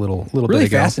it a little Really bit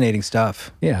ago. fascinating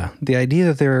stuff. Yeah, the idea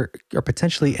that there are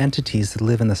potentially entities that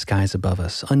live in the skies above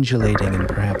us, undulating and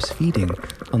perhaps feeding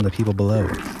on the people below,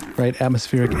 right?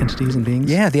 Atmospheric entities and beings.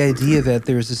 Yeah, the idea that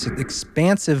there's this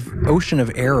expansive ocean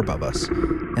of air above us,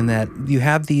 and that you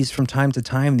have these from time to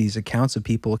time, these accounts of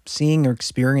people seeing or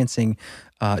experiencing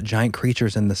giant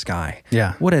creatures in the sky.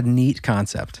 Yeah. What a neat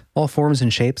concept. All forms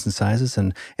and shapes and sizes,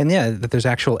 and yeah, that there's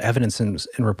actual evidence and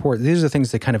report. These are the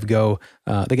things that kind of go,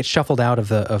 they get shuffled out of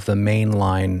the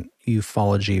mainline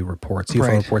ufology reports, UFO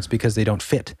Right. reports, because they don't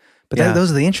fit. But Yeah.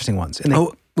 those are the interesting ones. And they,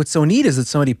 What's so neat is that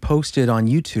somebody posted on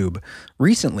YouTube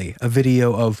recently a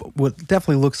video of what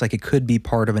definitely looks like it could be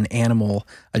part of an animal,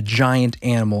 a giant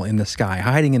animal in the sky,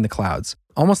 hiding in the clouds,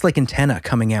 almost like antenna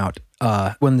coming out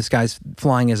when this guy's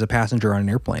flying as a passenger on an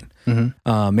airplane.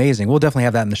 Amazing. We'll definitely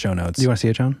have that in the show notes. do you want to see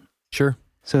it, John? Sure.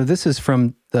 So this is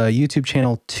from the YouTube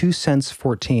channel 2 Cents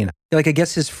 14. Like, I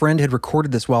guess his friend had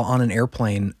recorded this while on an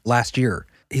airplane last year.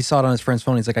 He saw it on his friend's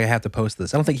phone. He's like, I have to post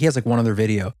this. I don't think he has like one other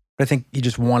video, but I think he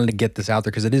just wanted to get this out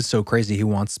there because it is so crazy. He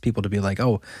wants people to be like,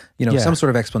 oh, Yeah. some sort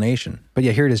of explanation. But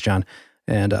yeah, here it is, John.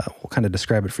 And we'll kind of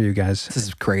describe it for you guys. This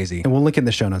is crazy. And we'll link it in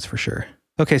the show notes for sure.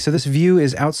 Okay, so this view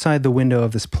is outside the window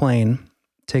of this plane,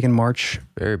 taken March.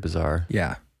 Very bizarre.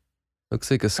 Yeah. Looks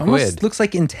like a squid. Almost looks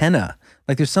like antenna.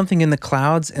 Like there's something in the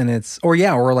clouds and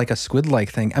or like a squid-like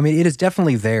thing. I mean, it is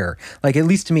definitely there. Like, at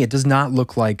least to me, it does not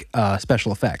look like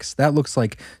special effects. That looks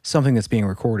like something that's being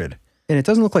recorded. And it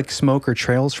doesn't look like smoke or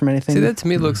trails from anything. See, that to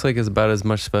me looks like it's about as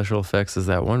much special effects as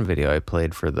that one video I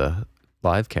played for the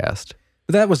live cast.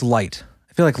 But that was light.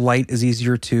 I feel like light is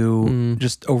easier to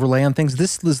just overlay on things.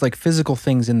 This is like physical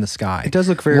things in the sky. It does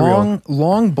look very long,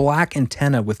 long black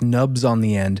antenna with nubs on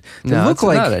the end. They No, look it's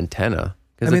like not antenna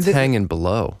because I mean, it's they- hanging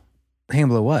below. hang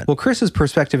below what? Well, Chris's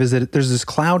perspective is that there's this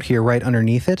cloud here right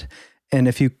underneath it. And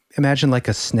if you imagine like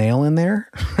a snail in there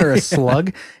or a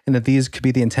slug, and that these could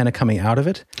be the antenna coming out of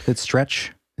it that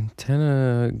stretch.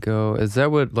 Antenna go. Is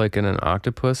that what like in an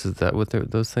octopus? Is that what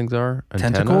those things are?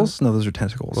 Antenna? Tentacles? No, those are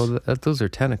tentacles. Well, those are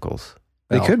tentacles.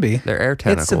 They Well, could be. They're air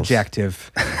tentacles. It's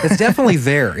subjective. It's definitely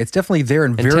there. It's definitely there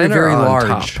and very, Antenna very are on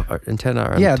large. top. Antenna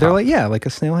are on Yeah, they're top. like a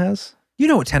snail has. You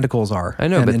know what tentacles are. I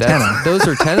know, and but antenna. those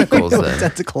are tentacles then.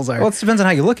 Tentacles are. Well, it depends on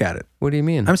how you look at it. What do you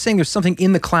mean? I'm saying there's something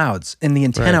in the clouds and the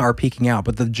antenna Right. are peeking out,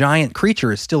 but the giant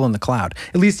creature is still in the cloud.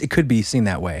 At least it could be seen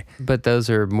that way. But those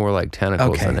are more like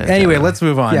tentacles Okay. than antenna. Anyway, let's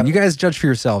move on. Yeah. You guys judge for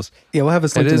yourselves. Yeah, we'll have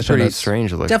this It linked in the is show pretty notes.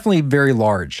 strange looking. Definitely very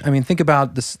large. I mean, think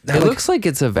about this. It looks like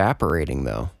it's evaporating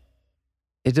though.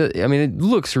 It does, I mean, it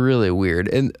looks really weird,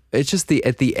 and it's just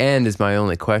at the end is my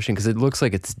only question because it looks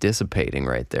like it's dissipating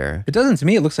right there. It doesn't to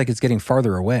me. It looks like it's getting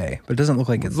farther away, but it doesn't look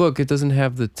like it's. Look, it doesn't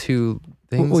have the two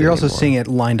things. Well, you're also anymore. seeing it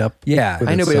lined up. Yeah, with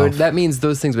I know, itself. but that means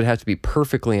those things would have to be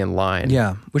perfectly in line.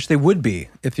 Yeah, which they would be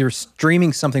if you're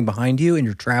streaming something behind you and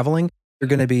you're traveling. You're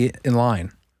going to be in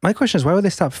line. My question is, why would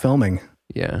they stop filming?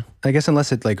 Yeah. I guess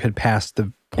unless it like had passed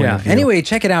the point of view. Anyway,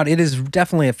 check it out. It is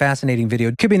definitely a fascinating video.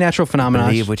 It could be a natural phenomenon.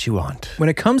 Believe what you want. When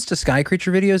it comes to sky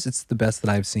creature videos, it's the best that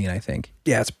I've seen, I think.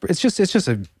 Yeah, it's just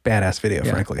a badass video,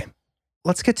 frankly.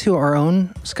 Let's get to our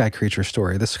own sky creature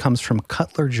story. This comes from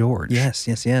Cutler George.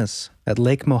 Yes. At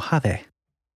Lake Mojave.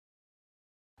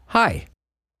 Hi,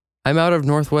 I'm out of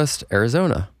Northwest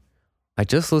Arizona. I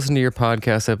just listened to your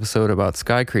podcast episode about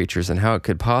sky creatures and how it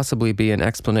could possibly be an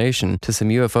explanation to some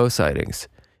UFO sightings.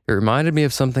 It reminded me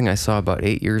of something I saw about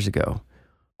 8 years ago.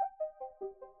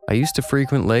 I used to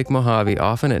frequent Lake Mojave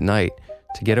often at night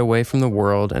to get away from the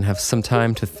world and have some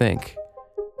time to think.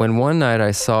 When one night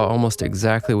I saw almost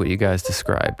exactly what you guys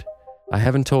described. I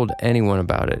haven't told anyone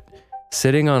about it.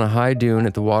 Sitting on a high dune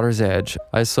at the water's edge,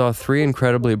 I saw 3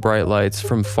 incredibly bright lights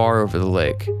from far over the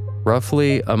lake,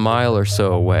 roughly a mile or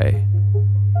so away.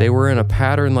 They were in a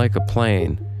pattern like a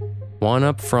plane, 1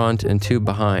 up front and 2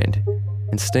 behind.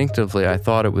 Instinctively, I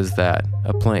thought it was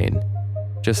a plane,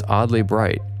 just oddly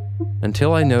bright,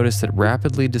 until I noticed it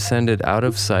rapidly descended out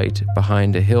of sight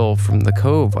behind a hill from the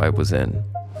cove I was in.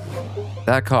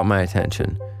 That caught my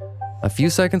attention. A few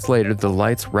seconds later, the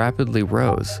lights rapidly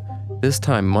rose, this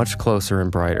time much closer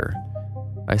and brighter.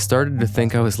 I started to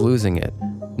think I was losing it.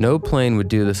 No plane would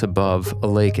do this above a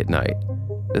lake at night.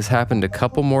 This happened a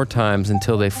couple more times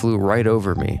until they flew right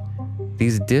over me.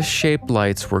 These dish-shaped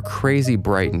lights were crazy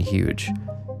bright and huge.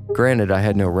 Granted, I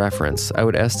had no reference. I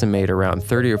would estimate around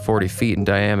 30 or 40 feet in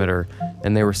diameter,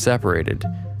 and they were separated.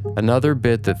 Another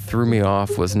bit that threw me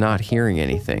off was not hearing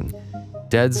anything.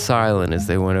 Dead silent as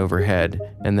they went overhead,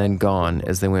 and then gone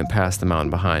as they went past the mountain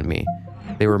behind me.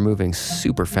 They were moving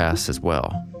super fast as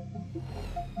well.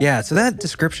 Yeah, so that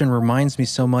description reminds me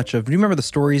so much of, do you remember the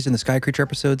stories in the Sky Creature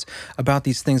episodes about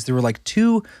these things? There were like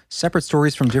 2 separate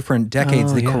stories from different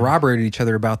decades. They corroborated each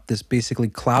other about this basically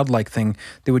cloud-like thing.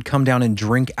 They would come down and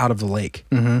drink out of the lake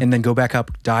and then go back up,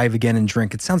 dive again and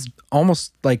drink. It sounds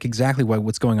almost like exactly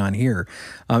what's going on here,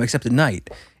 except at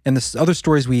night. And the other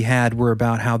stories we had were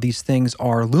about how these things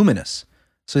are luminous.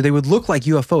 So they would look like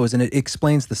UFOs, and it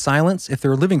explains the silence. If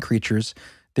they're living creatures,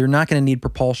 they're not going to need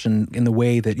propulsion in the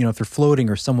way that, if they're floating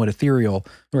or somewhat ethereal.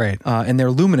 Right. And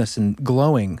they're luminous and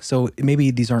glowing. So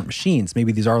maybe these aren't machines.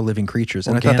 Maybe these are living creatures.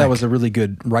 And I thought that was a really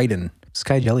good write-in.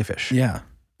 Sky jellyfish. Yeah.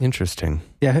 Interesting.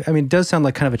 Yeah, I mean, it does sound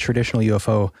like kind of a traditional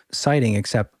UFO sighting,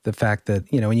 except the fact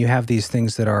that, when you have these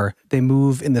things they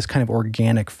move in this kind of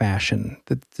organic fashion,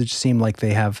 that just seem like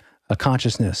they have a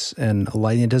consciousness and a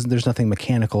light. There's nothing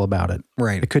mechanical about it.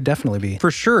 Right. It could definitely be.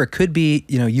 For sure, it could be,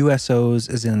 USOs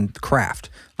as in craft.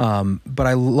 But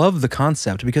I love the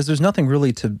concept because there's nothing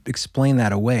really to explain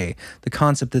that away. The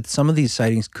concept that some of these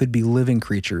sightings could be living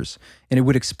creatures, and it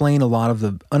would explain a lot of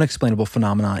the unexplainable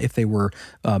phenomena if they were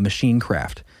machine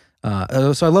craft.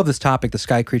 So I love this topic. The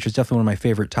sky creature is definitely one of my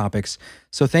favorite topics.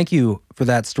 So thank you for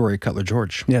that story, Cutler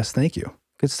George. Yes, thank you.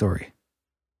 Good story.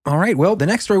 All right. Well, the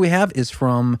next story we have is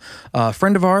from a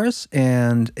friend of ours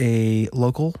and a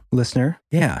local listener.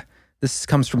 Yeah. This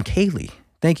comes from Kaylee.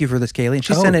 Thank you for this, Kaylee. And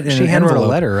she sent it in she an handwrote envelope. a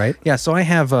letter, right? Yeah. So I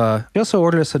have... She also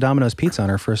ordered us a Domino's pizza on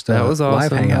her first that was awesome.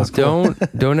 live hangout.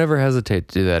 Don't ever hesitate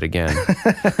to do that again.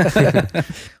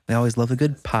 We always love a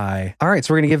good pie. All right.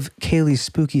 So we're going to give Kaylee's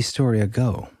spooky story a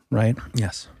go, right?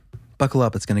 Yes. Buckle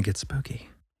up. It's going to get spooky.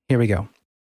 Here we go.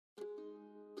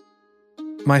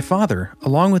 My father,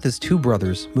 along with his 2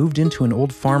 brothers, moved into an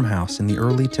old farmhouse in the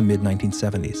early to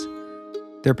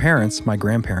mid-1970s. Their parents, my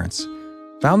grandparents,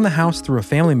 found the house through a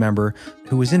family member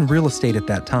who was in real estate at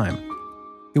that time.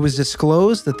 It was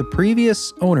disclosed that the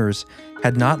previous owners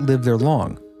had not lived there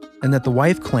long, and that the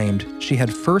wife claimed she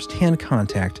had first-hand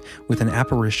contact with an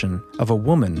apparition of a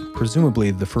woman,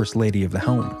 presumably the first lady of the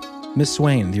home, Miss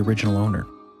Swain, the original owner.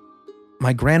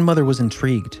 My grandmother was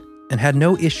intrigued and had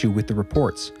no issue with the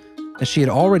reports, as she had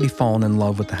already fallen in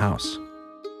love with the house.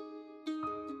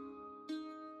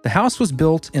 The house was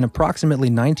built in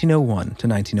approximately 1901 to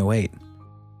 1908.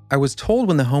 I was told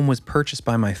when the home was purchased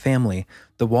by my family,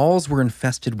 the walls were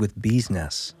infested with bees'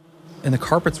 nests, and the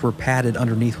carpets were padded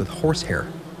underneath with horsehair.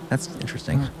 That's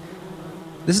interesting.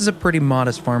 This is a pretty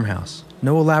modest farmhouse.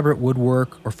 No elaborate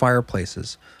woodwork or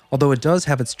fireplaces, although it does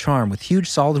have its charm with huge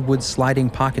solid wood sliding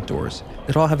pocket doors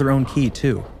that all have their own key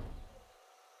too.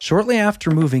 Shortly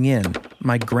after moving in,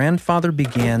 my grandfather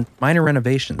began minor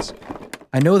renovations.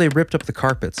 I know they ripped up the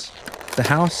carpets. The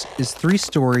house is 3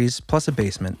 stories plus a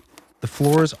basement. The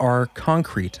floors are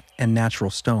concrete and natural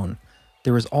stone.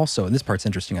 There is also, and this part's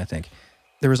interesting, I think,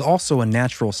 there is also a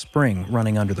natural spring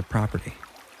running under the property.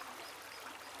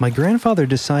 My grandfather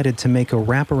decided to make a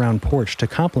wraparound porch to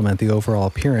complement the overall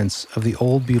appearance of the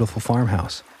old, beautiful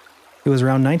farmhouse. It was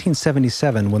around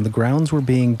 1977 when the grounds were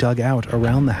being dug out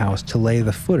around the house to lay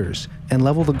the footers and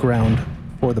level the ground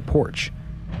for the porch.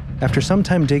 After some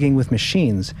time digging with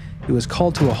machines, it was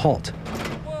called to a halt.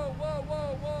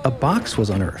 A box was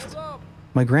unearthed.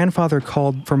 My grandfather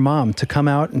called for Mom to come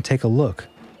out and take a look.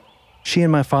 She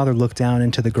and my father looked down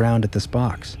into the ground at this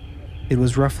box. It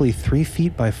was roughly 3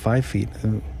 feet by 5 feet.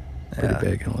 Ooh, pretty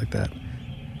big, I don't like that.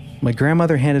 My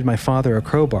grandmother handed my father a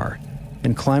crowbar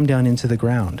and climbed down into the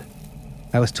ground.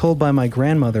 I was told by my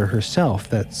grandmother herself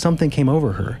that something came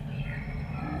over her.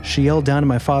 She yelled down to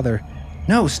my father,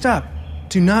 "No, stop!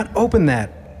 Do not open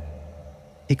that!"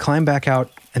 He climbed back out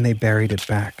and they buried it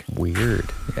back. Weird.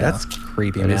 That's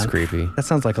creepy, That man. is creepy. That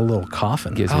sounds like a little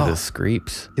coffin. Gives me the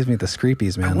screeps. Gives me the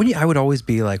screepies, man. I would always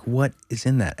be like, what is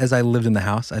in that? As I lived in the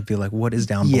house, I'd be like, what is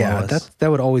down below us? that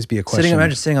would always be a question.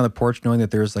 Imagine sitting on the porch knowing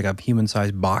that there's like a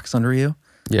human-sized box under you.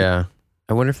 Yeah.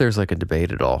 I wonder if there's like a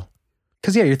debate at all.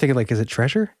 Because, you're thinking like, is it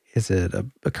treasure? Is it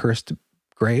a cursed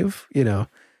grave? Yeah.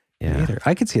 Either.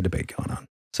 I could see a debate going on.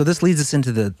 So this leads us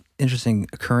into the interesting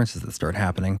occurrences that start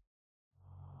happening.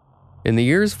 In the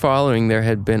years following, there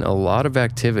had been a lot of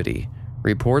activity.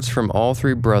 Reports from all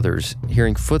three brothers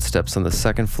hearing footsteps on the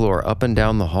second floor up and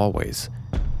down the hallways,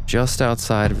 just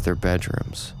outside of their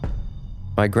bedrooms.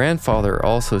 My grandfather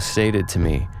also stated to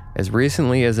me, as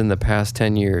recently as in the past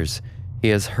 10 years, he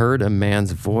has heard a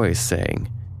man's voice saying,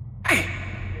 "Hey,"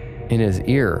 in his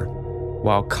ear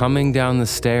while coming down the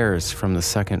stairs from the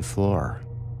second floor.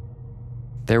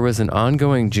 There was an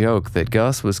ongoing joke that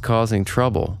Gus was causing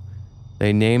trouble.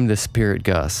 They named the spirit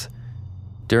Gus.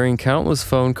 During countless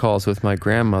phone calls with my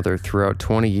grandmother throughout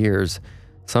 20 years,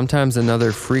 sometimes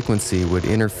another frequency would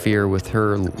interfere with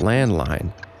her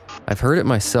landline. I've heard it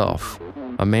myself,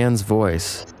 a man's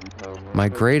voice. My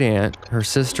great aunt, her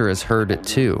sister, has heard it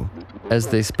too, as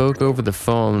they spoke over the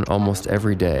phone almost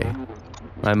every day.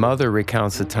 My mother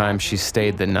recounts the time she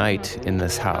stayed the night in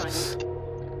this house.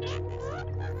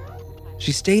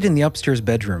 She stayed in the upstairs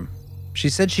bedroom. She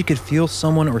said she could feel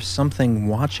someone or something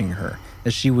watching her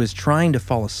as she was trying to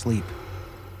fall asleep.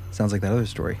 Sounds like that other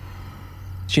story.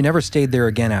 She never stayed there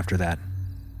again after that.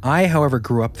 I, however,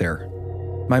 grew up there.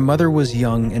 My mother was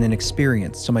young and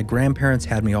inexperienced, so my grandparents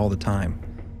had me all the time.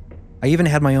 I even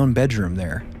had my own bedroom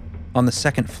there, on the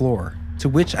second floor, to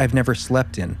which I've never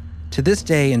slept in. To this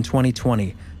day in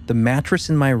 2020, the mattress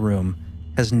in my room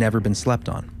has never been slept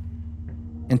on.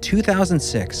 In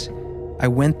 2006, I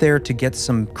went there to get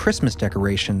some Christmas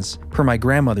decorations per my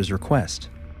grandmother's request.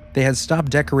 They had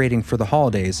stopped decorating for the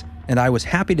holidays, and I was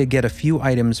happy to get a few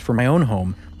items for my own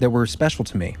home that were special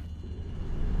to me.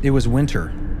 It was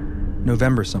winter,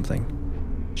 November something.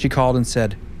 She called and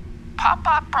said,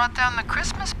 "Pop-Pop brought down the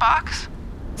Christmas box.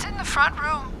 It's in the front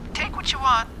room. Take what you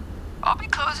want. I'll be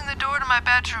closing the door to my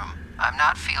bedroom. I'm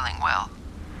not feeling well."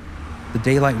 The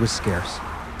daylight was scarce,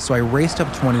 so I raced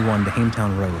up 21 to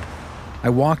Hametown Road. I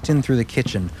walked in through the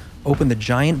kitchen, opened the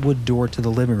giant wood door to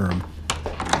the living room,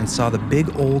 and saw the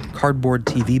big old cardboard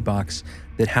TV box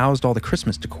that housed all the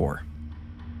Christmas decor.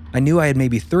 I knew I had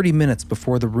maybe 30 minutes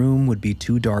before the room would be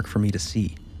too dark for me to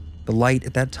see. The light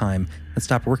at that time had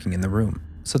stopped working in the room,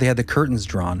 so they had the curtains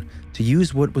drawn to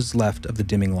use what was left of the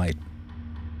dimming light.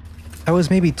 I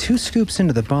was maybe 2 scoops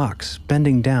into the box,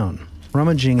 bending down,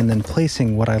 rummaging and then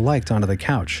placing what I liked onto the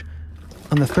couch.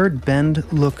 On the third bend,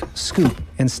 look, scoop,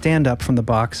 and stand up from the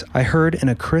box, I heard in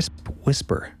a crisp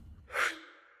whisper.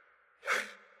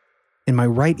 In my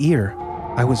right ear,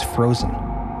 I was frozen.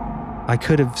 I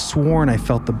could have sworn I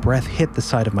felt the breath hit the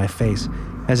side of my face,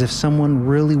 as if someone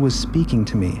really was speaking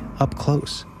to me, up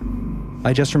close.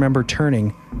 I just remember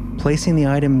turning, placing the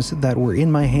items that were in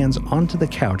my hands onto the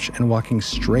couch and walking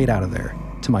straight out of there,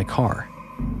 to my car.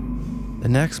 The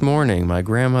next morning, my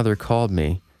grandmother called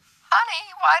me.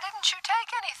 "Honey, why didn't you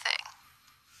take anything?"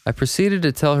 I proceeded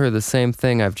to tell her the same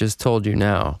thing I've just told you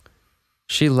now.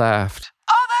 She laughed.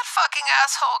 "Oh, that fucking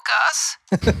asshole,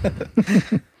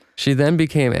 Gus." She then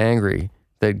became angry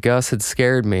that Gus had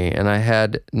scared me and I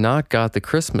had not got the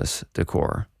Christmas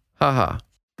decor. Haha.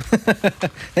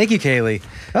 Thank you, Kaylee.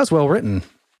 That was well written.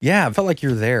 Yeah, I felt like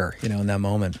you're there, in that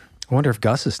moment. I wonder if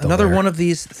Gus is still Another there. one of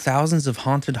these thousands of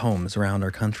haunted homes around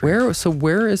our country. Where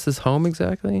is this home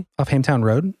exactly? Off Hametown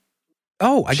Road?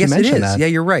 Oh, I She guess it mentioned is. that. Yeah,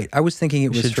 you're right. I was thinking it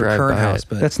We was should her drive current by house, it.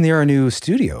 but That's near our new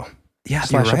studio. yeah, /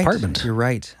 you're right. apartment. You're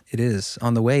right. It is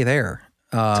on the way there.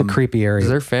 It's a creepy area. Does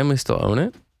their family still own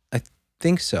it? I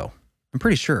think so. I'm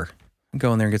pretty sure. I'll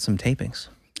go in there and get some tapings.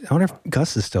 I wonder if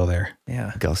Gus is still there.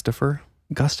 Yeah. Gustafer?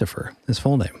 Gustafer, his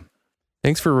full name.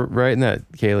 Thanks for writing that,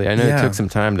 Kaylee. I know Yeah. it took some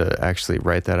time to actually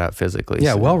write that out physically.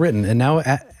 Yeah, so well written. And now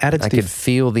added to I the... could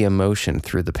feel the emotion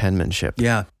through the penmanship.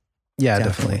 Yeah. Yeah,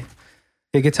 definitely. definitely.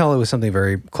 You could tell it was something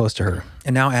very close to her.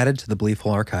 And now added to the Belief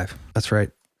Hole archive. That's right.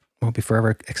 won't be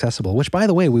forever accessible, which, by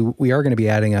the way, we are going to be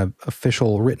adding a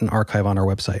official written archive on our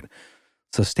website.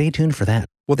 So stay tuned for that.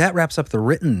 Well, that wraps up the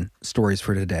written stories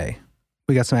for today.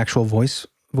 We got some actual voice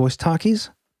talkies.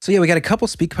 So yeah, we got a couple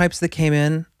speak pipes that came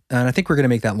in, and I think we're going to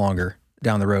make that longer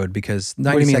down the road because 90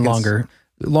 What do you mean seconds,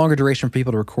 longer duration for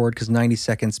people to record because 90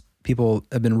 seconds, people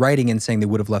have been writing in saying they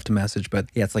would have left a message, but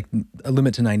yeah, it's like a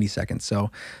limit to 90 seconds.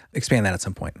 So expand that at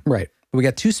some point. Right. We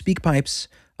got 2 speak pipes,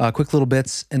 quick little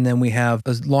bits, and then we have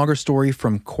a longer story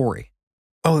from Corey.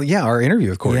 Oh yeah, our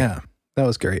interview with Corey. Yeah. That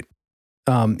was great.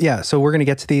 So we're going to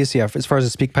get to these. Yeah, as far as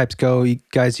the speak pipes go, you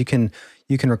guys, you can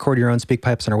record your own speak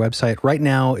pipes on our website. Right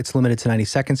now, it's limited to 90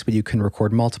 seconds, but you can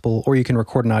record multiple, or you can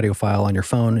record an audio file on your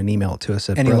phone and email it to us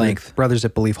at Any length.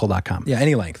 brothers@beliefhole.com. Yeah,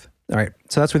 any length. All right.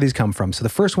 So that's where these come from. So the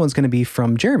first one's going to be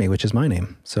from Jeremy, which is my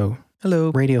name. So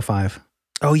hello, Radio 5.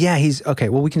 Oh yeah, he's okay.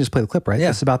 Well, we can just play the clip, right? Yeah.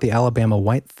 This is about the Alabama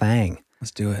white thang,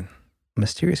 Let's do it.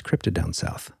 mysterious cryptid down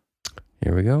south.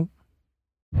 Here we go.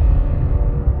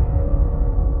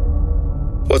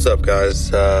 What's up,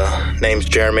 guys? Name's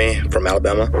Jeremy from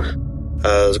Alabama.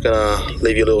 I was gonna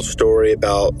leave you a little story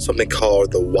about something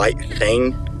called the White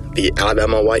Thing, the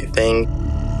Alabama White Thing.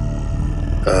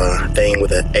 Thing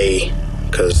with an A,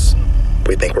 because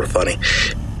we think we're funny.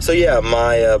 So yeah,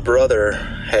 my brother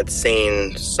had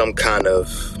seen some kind of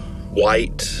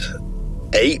white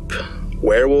ape,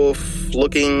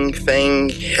 werewolf-looking thing.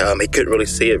 He couldn't really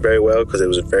see it very well because it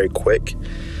was very quick.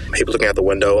 He was looking out the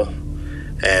window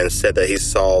and said that he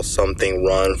saw something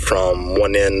run from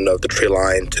one end of the tree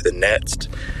line to the next,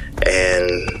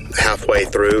 and halfway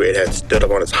through it had stood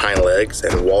up on its hind legs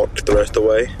and walked the rest of the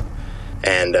way,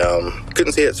 and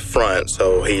couldn't see its front,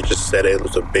 so he just said it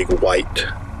was a big white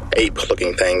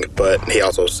ape-looking thing, but he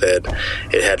also said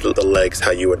it had the legs how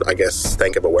you would, I guess,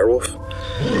 think of a werewolf.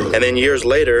 And then years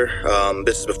later,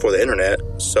 this is before the internet,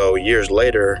 so years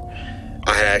later,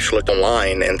 I had actually looked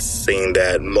online and seen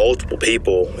that multiple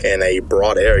people in a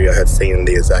broad area had seen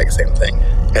the exact same thing.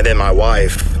 And then my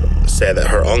wife said that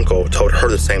her uncle told her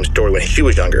the same story when she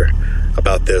was younger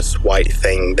about this white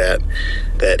thing that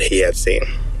he had seen.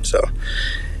 So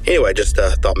anyway, just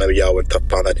thought maybe y'all would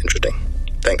find that interesting.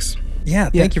 Thanks.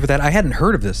 Yeah, thank you for that. I hadn't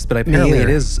heard of this, but apparently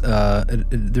it is.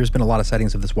 There's been a lot of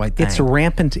sightings of this white thing. It's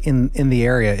rampant in the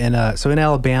area, and so in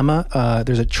Alabama,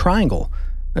 there's a triangle.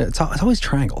 It's always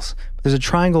triangles. There's a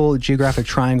triangle, geographic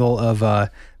triangle of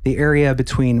the area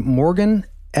between Morgan,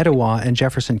 Etowah, and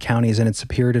Jefferson counties, and it's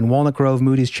appeared in Walnut Grove,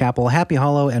 Moody's Chapel, Happy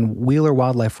Hollow, and Wheeler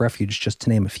Wildlife Refuge, just to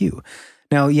name a few.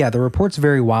 Now, yeah, the reports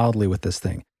vary wildly with this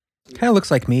thing. Kind of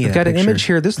looks like me. I've got an image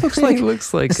here. This looks like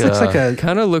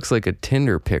kind of looks like a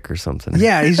Tinder pic or something.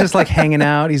 Yeah, he's just like hanging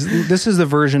out. This is the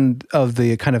version of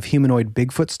the kind of humanoid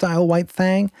Bigfoot style white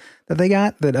thing that they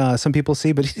got that some people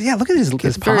see. But yeah, look at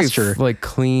his posture. Very, like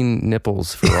clean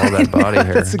nipples for all that body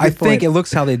hair. I think it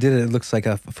looks how they did it. It looks like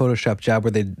a Photoshop job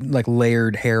where they like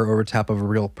layered hair over top of a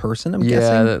real person. I'm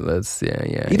guessing. That's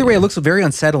yeah. Either way, it looks very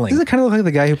unsettling. Does it kind of look like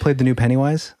the guy who played the new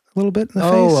Pennywise a little bit in the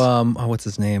face? What's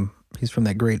his name? He's from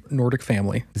that great Nordic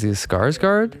family. Is he a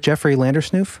Skarsgård? Jeffrey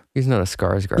Landersnoof? He's not a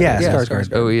Skarsgård. Yeah,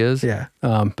 Skarsgård. Oh, he is? Yeah.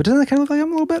 But doesn't that kind of look like him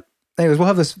a little bit? Anyways, we'll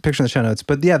have this picture in the show notes.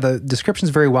 But yeah, the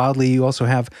description's very wildly. You also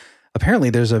have, apparently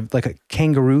there's a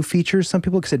kangaroo feature. Some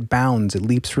people, because it bounds, it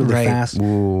leaps really fast.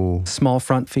 Ooh. Small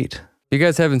front feet. If you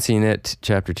guys haven't seen it,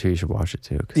 chapter 2, you should watch it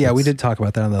too. Yeah, we did talk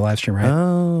about that on the live stream, right?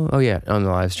 Oh yeah, on the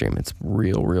live stream. It's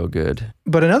real good.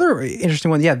 But another interesting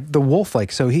one, the wolf,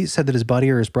 so he said that his buddy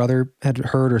or his brother had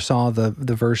heard or saw the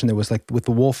version that was like with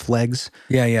the wolf legs.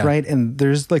 Yeah. Right? And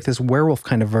there's like this werewolf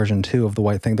kind of version too of the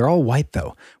white thing. They're all white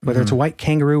though, whether it's a white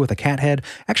kangaroo with a cat head.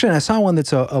 Actually, I saw one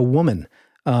that's a woman.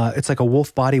 It's like a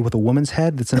wolf body with a woman's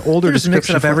head. That's an older description.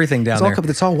 Mixing up everything down there.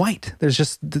 It's all white.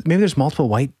 Maybe there's multiple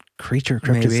white creature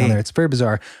cryptids down there. It's very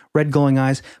bizarre. Red glowing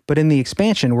eyes. But in the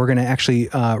expansion, we're going to actually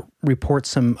report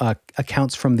some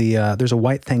accounts from there's a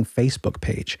White Thing Facebook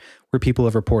page where people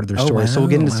have reported their stories. Wow. So we'll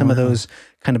get into some of those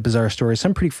kind of bizarre stories.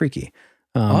 Some pretty freaky.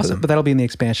 Awesome. But that'll be in the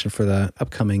expansion for the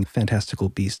upcoming Fantastical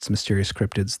Beasts, Mysterious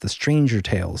Cryptids, the stranger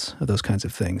tales of those kinds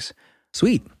of things.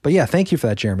 Sweet. But yeah, thank you for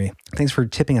that, Jeremy. Thanks for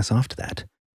tipping us off to that.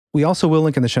 We also will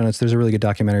link in the show notes. There's a really good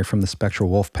documentary from the Spectral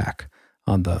Wolf Pack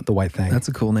on the White Thing. That's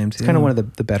a cool name too. It's kind of one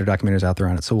of the better documentaries out there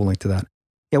on it, so we'll link to that.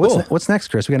 Yeah, what's next,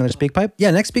 Chris? We got another speak pipe?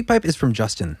 Yeah, next speak pipe is from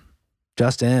Justin.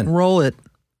 Justin. Roll it.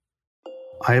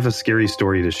 I have a scary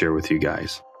story to share with you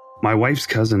guys. My wife's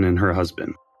cousin and her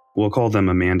husband, we'll call them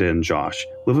Amanda and Josh,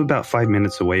 live about 5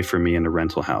 minutes away from me in a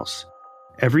rental house.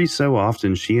 Every so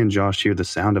often, she and Josh hear the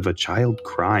sound of a child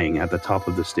crying at the top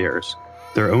of the stairs.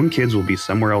 Their own kids will be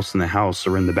somewhere else in the house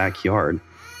or in the backyard,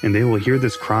 and they will hear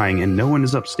this crying and no one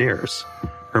is upstairs.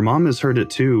 Her mom has heard it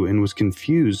too and was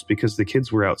confused because the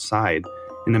kids were outside,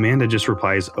 and Amanda just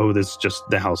replies, "Oh, that's just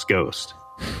the house ghost."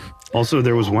 Also,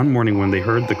 there was one morning when they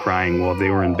heard the crying while they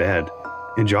were in bed,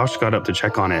 and Josh got up to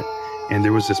check on it, and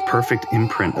there was this perfect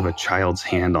imprint of a child's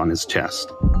hand on his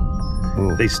chest.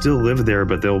 Ooh. They still live there,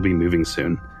 but they'll be moving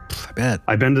soon. I bet.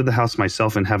 I've been to the house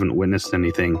myself and haven't witnessed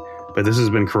anything, but this has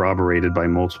been corroborated by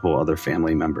multiple other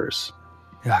family members.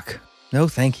 Yuck. No,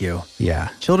 thank you. Yeah.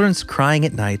 Children's crying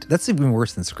at night. That's even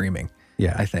worse than screaming,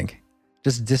 Yeah. I think.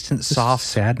 Just distant, Just soft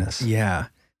sadness. Yeah.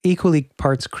 Equally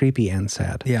parts creepy and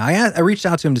sad. Yeah. I reached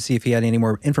out to him to see if he had any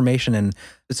more information, and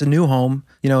it's a new home.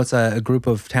 You know, it's a group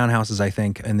of townhouses, I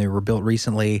think, and they were built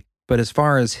recently. But as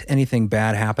far as anything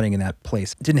bad happening in that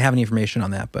place, didn't have any information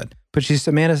on that. But But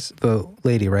Amanda's the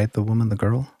lady, right? The woman, the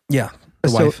girl? yeah, the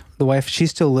So wife. The wife, she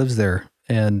still lives there.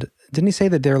 And didn't he say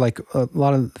that they're like, a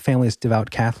lot of the family is devout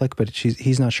Catholic, but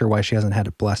he's not sure why she hasn't had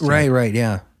it blessed yet. Right.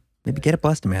 Yeah. Maybe get it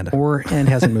blessed, Amanda. And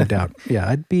hasn't moved out. Yeah,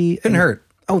 I'd be... Couldn't hurt.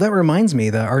 Oh, that reminds me,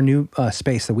 our new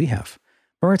space that we have.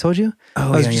 Remember I told you?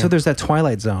 Oh, yeah. So there's that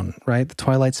twilight zone, right? The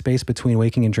twilight space between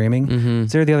waking and dreaming. Mm-hmm. I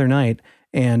was there the other night,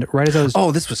 and right as I was...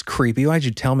 Oh, this was creepy. Why'd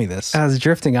you tell me this? I was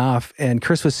drifting off, and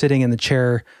Chris was sitting in the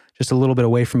chair just a little bit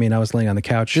away from me, and I was laying on the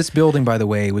couch. This building, by the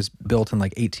way, was built in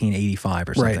like 1885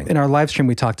 or something. Right. In our live stream,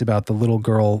 we talked about the little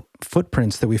girl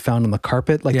footprints that we found on the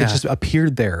carpet. Like, they just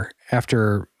appeared there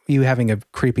after you having a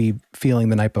creepy feeling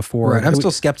the night before. Right. I'm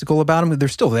still skeptical about them. They're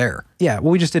still there. Yeah.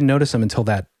 Well, we just didn't notice them until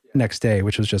that next day,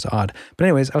 which was just odd. But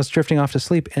anyways, I was drifting off to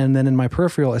sleep, and then in my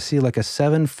peripheral, I see like a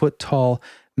 7-foot-tall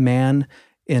man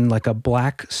in like a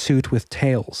black suit with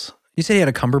tails. You said he had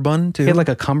a cummerbund too? He had like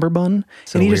a cummerbund.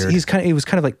 So and weird. he was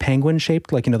kind of like penguin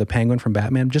shaped, like, you know, the penguin from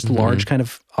Batman, just large, kind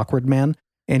of awkward man.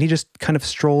 And he just kind of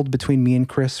strolled between me and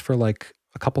Chris for like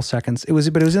a couple seconds. It was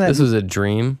in that. This was a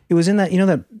dream. It was in that, you know,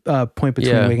 that point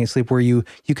between Yeah. waking and sleep where you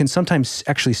can sometimes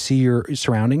actually see your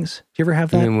surroundings. Do you ever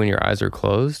have I that? mean, when your eyes are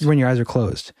closed. When your eyes are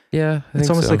closed. Yeah, I It's think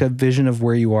almost so. like a vision of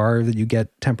where you are that you get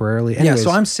temporarily. Anyways, Yeah,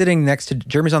 so I'm sitting next to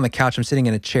Jeremy's on the couch. I'm sitting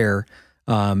in a chair,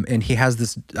 and he has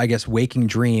this, I guess, waking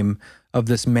dream of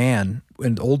this man in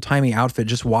an old-timey outfit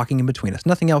just walking in between us.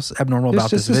 Nothing else abnormal about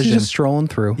this He's vision. just strolling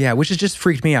through. Yeah, which has just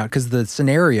freaked me out because the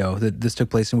scenario that this took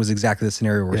place in was exactly the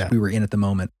scenario where we were in at the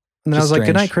moment. And then I was Just like,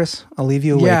 good night, strange. Chris. I'll leave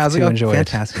you awake Yeah, I was to like, enjoy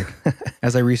fantastic.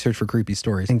 As I research for creepy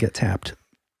stories. it and get tapped.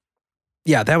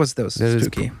 Yeah, that was That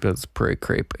spooky. That's pretty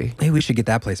creepy. Maybe we should get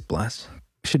that place blessed.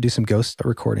 We should do some ghost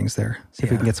recordings there. See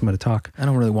if we Yeah. can get someone to talk. I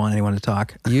don't really want anyone to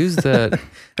talk. Use that.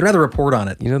 I'd rather report on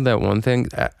it. You know that one thing?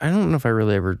 I don't know if I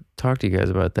really ever talked to you guys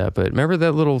about that, but remember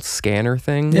that little scanner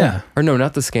thing? Yeah. Or no,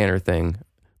 not the scanner thing,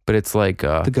 but it's like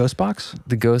The ghost box?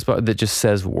 the ghost box that just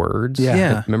says words. Yeah.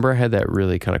 Yeah. Remember I had that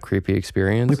really kind of creepy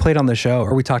experience? We played on the show,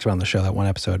 or we talked about on the show that one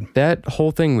episode. That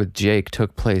whole thing with Jake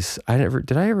took place.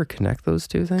 Did I ever connect those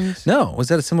two things? No, was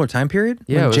that a similar time period?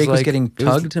 Yeah, when it was Jake was like- getting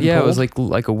tugged and Yeah, pulled? it was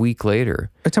like a week later. Are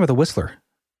you talking about the Whistler?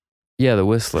 Yeah, the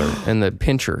Whistler and the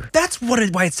pincher. That's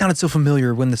why it sounded so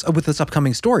familiar when with this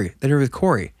upcoming story that I heard with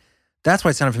Corey. That's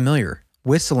why it sounded familiar.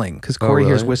 Whistling Because Corey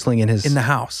hears really? whistling in his... in the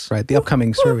house. Right, the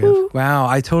upcoming story we have. Wow,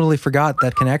 I totally forgot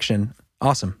that connection.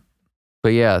 Awesome. But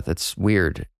yeah, that's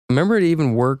weird. Remember it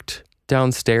even worked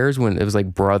downstairs when it was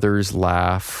like brothers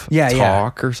laugh,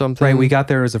 talk or something? Right, we got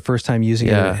there as the first time using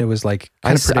Yeah. it. It was like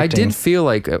kind of I predicting. did feel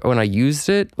like when I used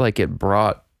it, like it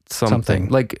brought something. Something.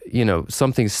 Like, you know,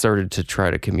 something started to try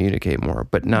to communicate more,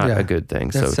 but not Yeah. a good thing.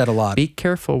 That So said a lot. be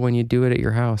careful when you do it at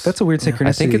your house. That's a weird synchronicity.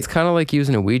 I think it's kind of like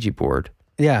using a Ouija board.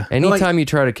 Yeah. Anytime you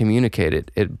try to communicate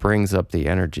it, it brings up the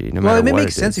energy, no Well, matter it what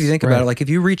makes sense if you think about it. Like if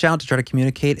you reach out to try to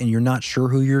communicate and you're not sure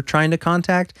who you're trying to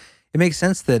contact, it makes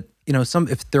sense that, you know,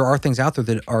 if there are things out there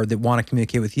that want to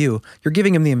communicate with you, you're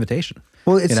giving them the invitation.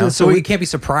 Well, it's You know? so So you can't be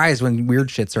surprised when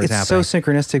weird shit starts it's happening. so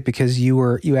synchronistic because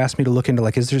you asked me to look into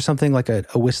like, is there something like a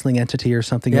whistling entity or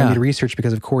something you want me Yeah. to research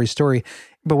because of Corey's story?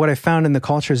 But what I found in the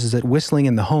cultures is that whistling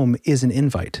in the home is an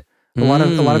invite. A lot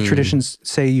of traditions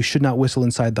say you should not whistle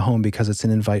inside the home because it's an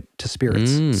invite to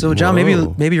spirits. So John,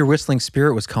 Whoa. maybe your whistling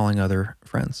spirit was calling other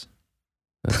friends.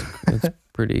 That's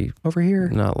pretty Over here.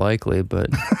 not likely, but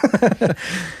But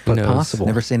who knows? possible.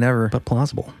 Never say never. But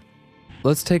plausible.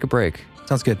 Let's take a break.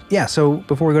 Sounds good. Yeah, so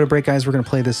before we go to break, guys, we're going to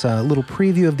play this little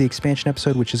preview of the expansion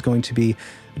episode, which is going to be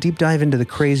a deep dive into the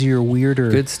crazier, weirder...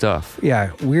 Good stuff.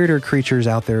 Yeah, weirder creatures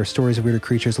out there, stories of weirder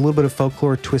creatures, a little bit of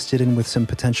folklore twisted in with some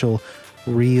potential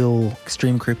real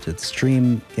Extreme cryptids.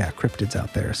 cryptids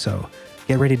out there. So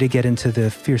get ready to get into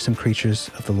the fearsome creatures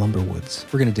of the lumber woods.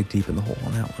 We're going to dig deep in the hole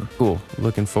on that one. Cool.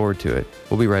 Looking forward to it.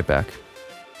 We'll be right back.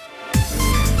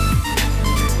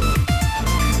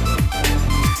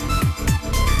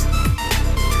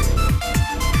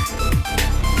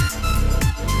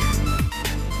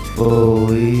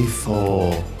 Belief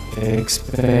Hole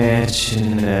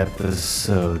Expansion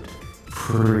Episode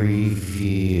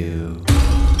Preview.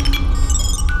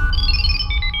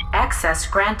 Access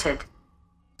granted.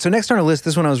 So next on our list,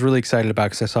 this one I was really excited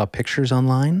about because I saw pictures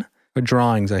online, or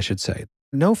drawings, I should say.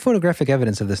 No photographic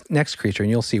evidence of this next creature, and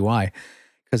you'll see why.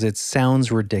 Because it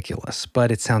sounds ridiculous,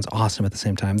 but it sounds awesome at the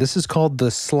same time. This is called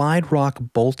the Slide Rock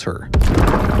Bolter.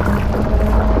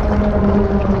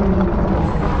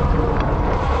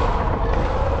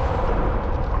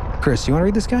 Chris, you want to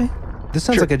read this guy? This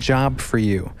sounds like a job for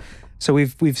you. So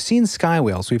we've seen sky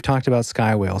whales. We've talked about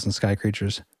sky whales and sky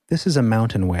creatures. This is a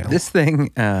mountain whale. This thing,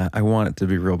 I want it to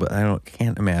be real, but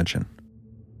can't imagine.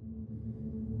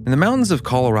 In the mountains of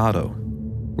Colorado,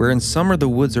 where in summer the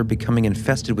woods are becoming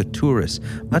infested with tourists,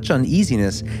 much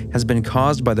uneasiness has been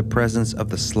caused by the presence of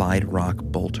the Slide Rock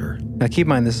Bolter. Now keep in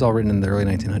mind, this is all written in the early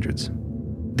 1900s.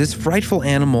 This frightful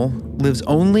animal lives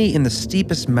only in the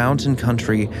steepest mountain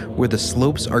country where the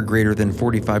slopes are greater than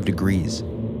 45 degrees.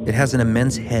 It has an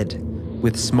immense head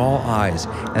with small eyes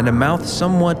and a mouth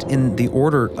somewhat in the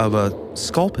order of a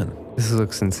sculpin. This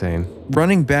looks insane.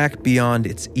 Running back beyond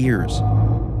its ears.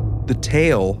 The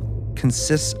tail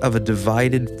consists of a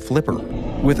divided flipper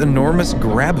with enormous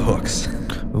grab hooks,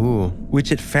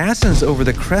 which it fastens over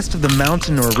the crest of the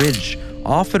mountain or ridge,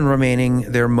 often remaining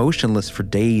there motionless for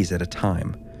days at a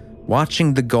time,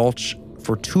 watching the gulch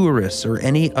for tourists or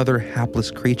any other hapless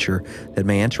creature that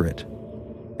may enter it.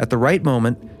 At the right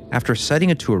moment, after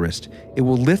sighting a tourist, it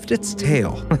will lift its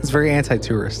tail. It's very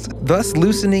anti-tourist. Thus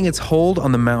loosening its hold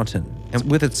on the mountain, and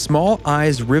with its small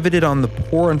eyes riveted on the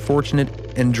poor unfortunate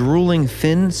and drooling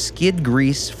thin skid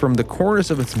grease from the corners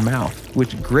of its mouth,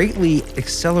 which greatly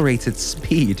accelerates its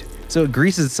speed. So it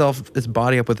greases its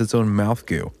body up with its own mouth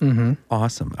goo. Mm-hmm.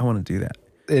 Awesome. I want to do that.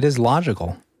 It is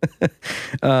logical.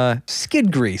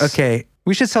 Skid grease. Okay.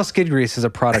 We should sell skid grease as a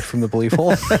product from the Belief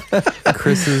Hole.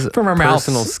 Chris's from our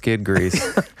personal mouths. skid grease.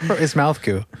 His mouth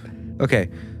goo. Okay.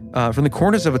 From the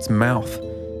corners of its mouth,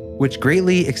 which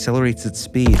greatly accelerates its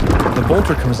speed, the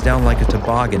bolter comes down like a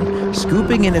toboggan,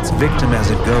 scooping in its victim as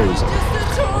it goes.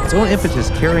 Its own impetus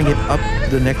carrying it up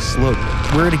the next slope,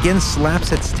 where it again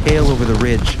slaps its tail over the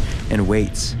ridge and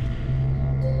waits.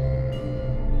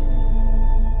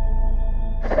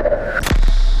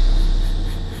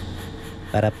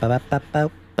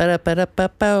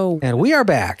 And we are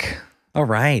back. All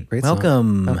right. Great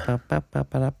Welcome.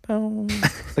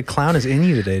 The clown is in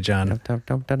you today, John.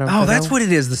 Oh, that's what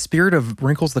it is. The spirit of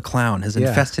Wrinkles the Clown has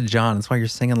infested John. That's why you're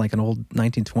singing like an old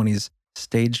 1920s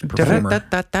stage performer.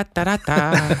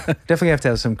 Definitely have to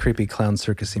have some creepy clown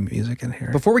circusy music in here.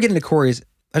 Before we get into Corey's,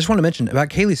 I just want to mention about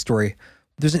Kaylee's story.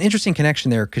 There's an interesting connection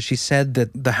there because she said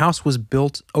that the house was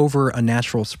built over a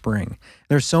natural spring.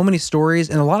 There's so many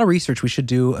stories and a lot of research. We should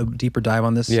do a deeper dive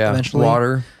on this eventually.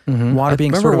 Water. Mm-hmm. Water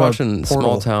being I sort remember of watching a portal.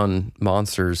 Small Town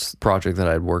Monsters project that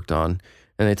I'd worked on,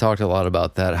 and they talked a lot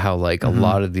about that, how like a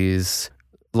lot of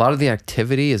the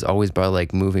activity is always by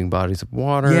like moving bodies of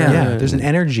water. Yeah, there's an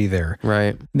energy there.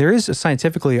 Right. There is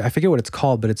scientifically, I forget what it's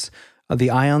called, but it's the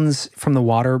ions from the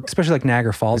water, especially like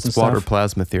Niagara Falls It's and water stuff.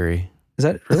 plasma theory. Is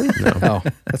that really? No. Oh,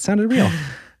 that sounded real.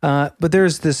 But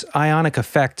there's this ionic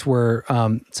effect where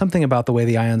something about the way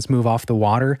the ions move off the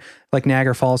water, like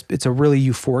Niagara Falls, it's a really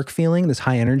euphoric feeling, this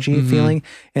high energy feeling.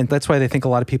 And that's why they think a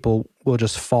lot of people will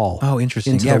just fall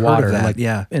interesting. into Yeah, the I've heard water of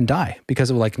that. and die. Because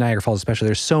of like Niagara Falls especially,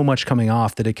 there's so much coming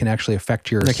off that it can actually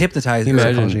affect your Like hypnotize Can you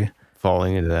imagine psychology.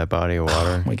 falling into that body of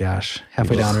water? Oh my gosh.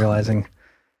 Halfway down realizing,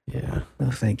 Yeah.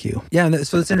 no, thank you. Yeah, and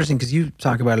so it's interesting because you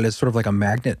talk about it as sort of like a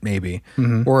magnet maybe,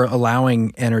 or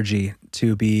allowing energy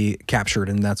to be captured,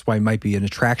 and that's why it might be an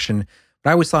attraction. But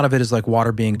I always thought of it as like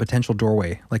water being a potential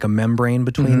doorway, like a membrane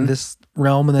between this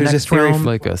realm and the There's next this theory realm.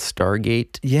 Like a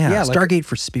Stargate. Yeah, like Stargate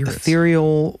for spirits.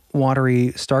 Ethereal,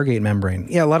 watery Stargate membrane.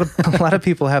 Yeah, a lot of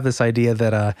people have this idea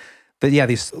that a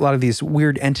lot of these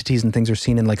weird entities and things are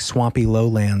seen in like swampy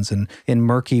lowlands and in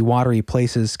murky, watery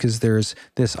places because there's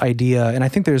this idea, and I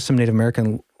think there's some Native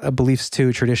American beliefs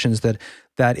too, traditions that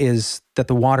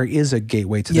the water is a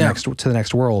gateway to the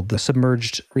next world, the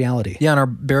submerged reality. Yeah, in our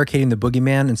Barricading the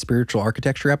Boogeyman and Spiritual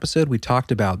Architecture episode, we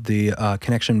talked about the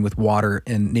connection with water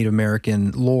in Native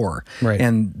American lore, Right.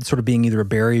 and sort of being either a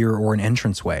barrier or an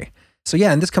entranceway. So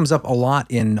yeah, and this comes up a lot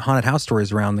in haunted house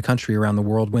stories around the country, around the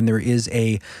world, when there is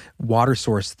a water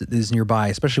source that is nearby,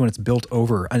 especially when it's built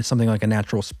over something like a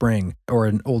natural spring or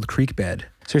an old creek bed.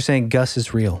 So you're saying Gus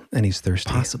is real and he's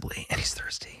thirsty. Possibly, and he's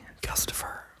thirsty.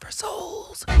 Gustifer for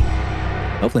souls.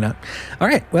 Hopefully not. All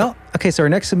right, well, Okay, so our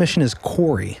next submission is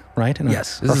Corey, right? And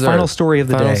Yes. Our final story of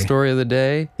the final day. story of the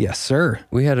day. Yes, sir.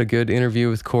 We had a good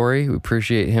interview with Corey. We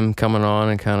appreciate him coming on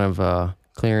and kind of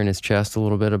clearing his chest a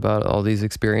little bit about all these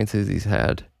experiences he's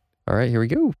had. All right, here we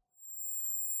go.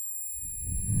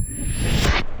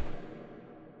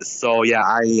 So yeah,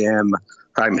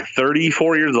 I'm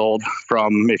 34 years old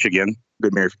from Michigan.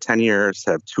 Been married for 10 years,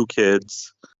 have 2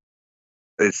 kids.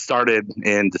 It started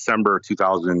in December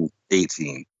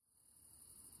 2018.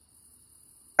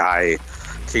 I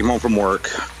came home from work,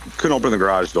 couldn't open the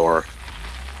garage door.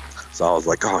 So I was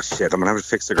like, oh shit, I'm gonna have to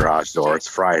fix the garage door. It's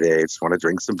Friday, I just want to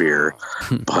drink some beer.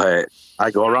 But I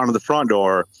go around to the front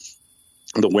door,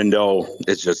 the window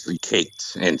is just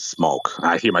caked in smoke.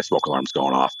 I hear my smoke alarms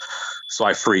going off. So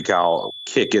I freak out,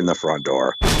 kick in the front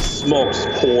door. Smoke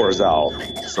pours out.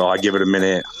 So I give it a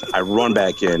minute. I run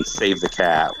back in, save the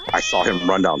cat. I saw him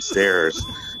run downstairs.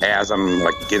 As I'm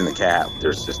like getting the cat,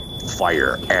 there's just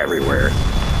fire everywhere.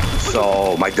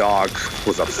 So my dog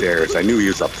was upstairs. I knew he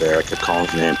was up there. I kept calling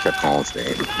his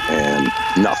name, and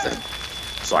nothing.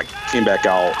 So I came back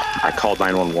out. I called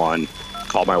 911,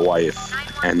 called my wife,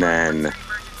 and then,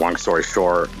 long story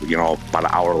short, about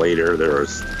an hour later, there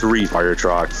was 3 fire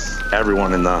trucks.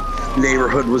 Everyone in the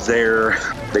neighborhood was there.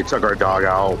 They took our dog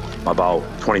out about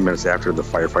 20 minutes after the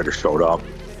firefighter showed up,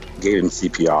 gave him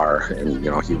CPR, and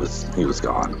he was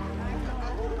gone.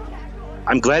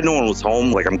 I'm glad no one was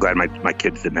home. Like, I'm glad my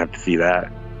kids didn't have to see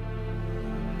that.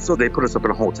 So they put us up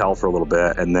in a hotel for a little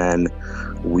bit, and then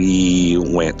we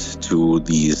went to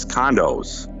these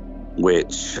condos,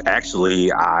 which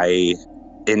actually I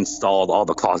installed all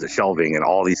the closet shelving in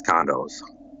all these condos.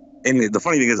 And the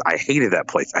funny thing is, I hated that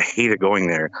place. I hated going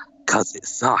there because it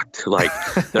sucked. Like,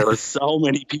 there were so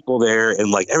many people there,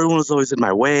 and like everyone was always in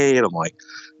my way. And I'm like,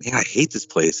 man, I hate this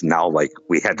place. And now, like,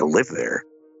 we had to live there.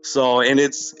 So, and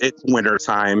it's winter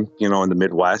time, in the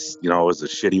Midwest. It was a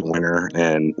shitty winter,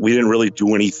 and we didn't really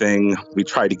do anything. We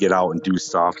tried to get out and do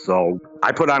stuff. So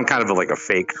I put on kind of like a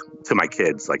fake to my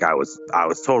kids. Like, I was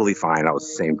totally fine. I was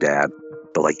the same dad.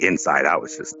 But like inside, I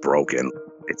was just broken.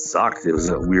 It sucked.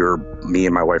 Me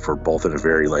and my wife were both in a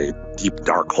very like deep,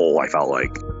 dark hole, I felt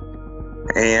like.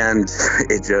 And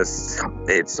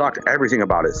it sucked. Everything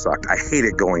about it sucked. I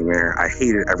hated going there. I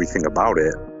hated everything about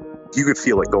it. You could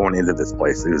feel it going into this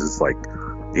place. It was just like,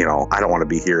 I don't want to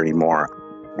be here anymore.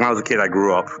 When I was a kid, I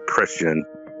grew up Christian.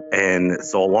 And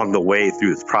so along the way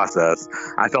through this process,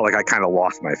 I felt like I kind of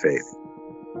lost my faith.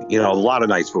 A lot of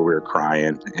nights where we were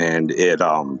crying, and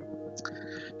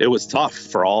it was tough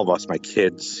for all of us. My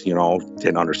kids,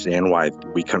 didn't understand why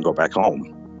we couldn't go back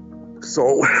home.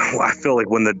 So I feel like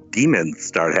when the demons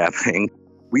started happening,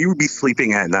 we would be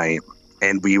sleeping at night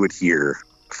and we would hear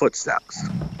footsteps.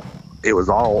 It was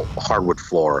all hardwood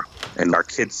floor, and our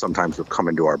kids sometimes would come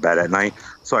into our bed at night.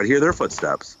 So I'd hear their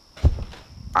footsteps.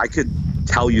 I could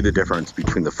tell you the difference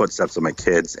between the footsteps of my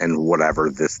kids and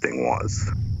whatever this thing was.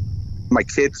 My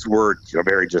kids were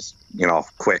very just,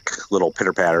 quick little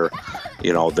pitter patter.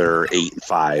 They're 8 and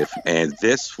 5. And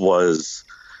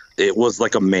it was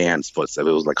like a man's footstep.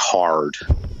 It was like hard.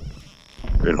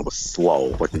 And it was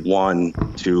slow, like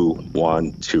 1, 2,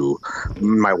 1, 2.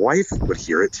 My wife would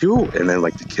hear it too. And then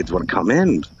like the kids wouldn't come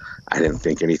in. I didn't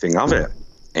think anything of it.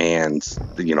 And,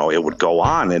 it would go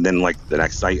on. And then like the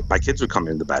next night, my kids would come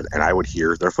into bed and I would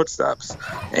hear their footsteps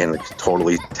and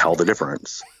totally tell the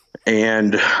difference.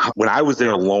 And when I was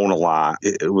there alone a lot,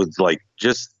 it was like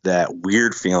just that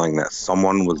weird feeling that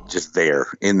someone was just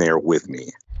in there with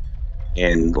me.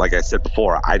 And like I said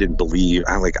before, I didn't believe,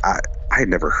 I had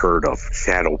never heard of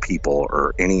shadow people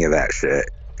or any of that shit.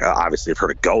 Obviously, I've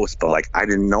heard of ghosts, but like I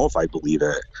didn't know if I believe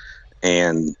it.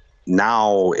 And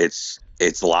now it's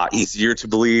a lot easier to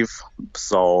believe.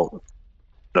 So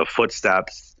the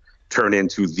footsteps turn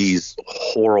into these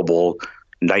horrible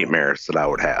nightmares that I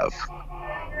would have.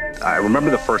 I remember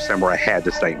the first time where I had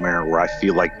this nightmare where I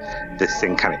feel like this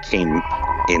thing kind of came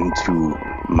into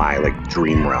my like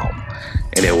dream realm,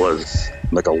 and it was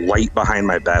like a light behind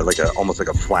my bed, almost like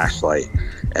a flashlight,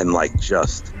 and like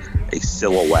just a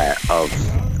silhouette of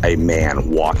a man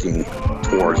walking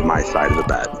towards my side of the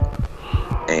bed.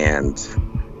 And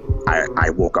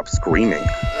I woke up screaming,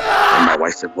 and my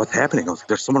wife said, "What's happening?" I was like,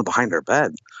 "There's someone behind our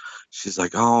bed." She's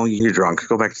like, "Oh, you're drunk.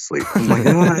 Go back to sleep." I'm like,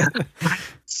 "What?"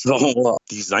 So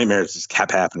these nightmares just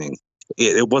kept happening.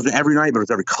 It wasn't every night, but it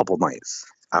was every couple of nights.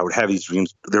 I would have these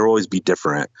dreams. They would always be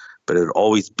different, but it would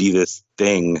always be this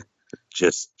thing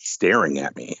just staring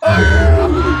at me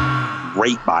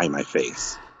right by my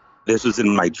face. This was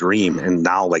in my dream. And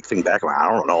now, like, think back, I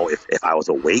don't know if I was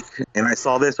awake and I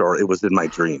saw this or it was in my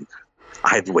dream.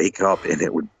 I'd wake up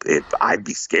and I'd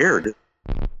be scared.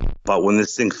 But when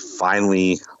this thing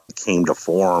finally came to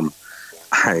form,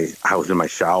 I was in my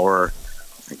shower.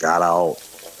 I got out,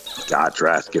 got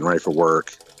dressed, getting ready for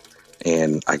work,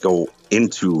 and I go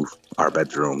into our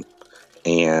bedroom,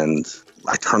 and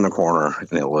I turned the corner,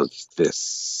 and it was this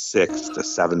 6 to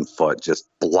 7 foot just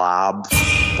blob,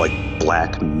 like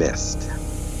black mist.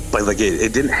 But like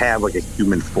it didn't have like a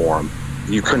human form.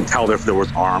 You couldn't tell if there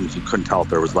was arms. You couldn't tell if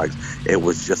there was legs. It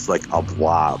was just like a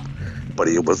blob, but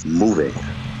it was moving.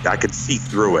 I could see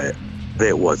through it.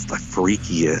 It was the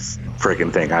freakiest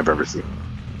freaking thing I've ever seen.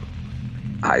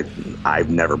 I've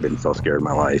never been so scared in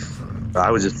my life.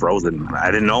 I was just frozen. I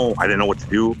didn't know what to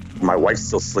do. My wife's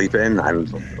still sleeping. I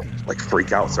like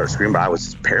freak out, start screaming, but I was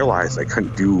just paralyzed. I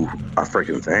couldn't do a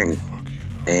freaking thing.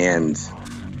 And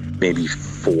maybe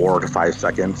 4 to 5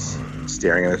 seconds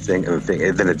staring at the thing, and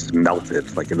then it just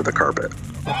melted like into the carpet.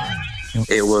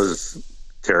 It was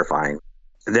terrifying.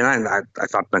 And then I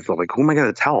thought to myself, like, who am I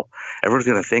going to tell? Everyone's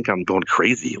going to think I'm going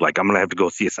crazy. Like, I'm going to have to go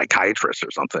see a psychiatrist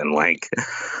or something. Like,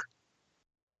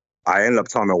 I ended up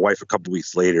telling my wife a couple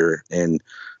weeks later, and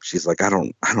she's like, I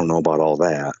don't know about all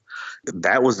that.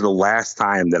 That was the last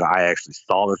time that I actually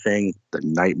saw the thing. The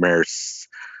nightmares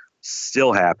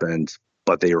still happened,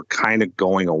 but they were kind of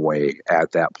going away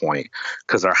at that point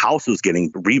because our house was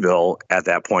getting rebuilt at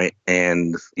that point.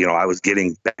 And, you know, I was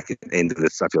getting back into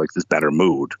this, I feel like, this better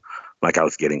mood. Like I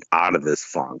was getting out of this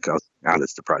funk, I was out of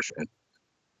this depression.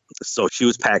 So she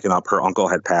was packing up. Her uncle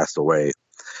had passed away,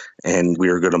 and we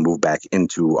were going to move back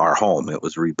into our home. It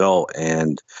was rebuilt,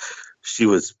 and she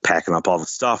was packing up all the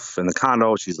stuff in the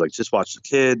condo. She's like, just watch the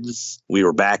kids. We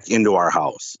were back into our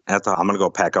house. And I thought, I'm going to go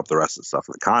pack up the rest of the stuff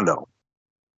in the condo.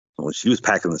 And when she was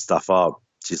packing the stuff up,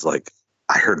 she's like,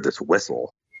 I heard this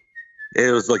whistle.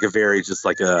 It was like a very, just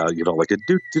like a, you know, like a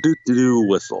do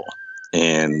whistle.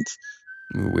 And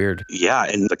weird. Yeah.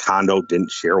 And the condo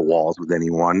didn't share walls with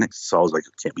anyone. So I was like,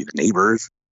 it can't be the neighbors.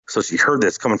 So she heard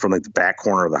this coming from like the back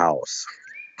corner of the house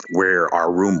where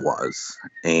our room was.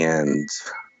 And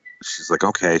she's like,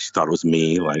 okay. She thought it was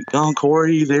me. Like, oh,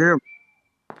 Corey, you there?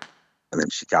 And then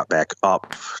she got back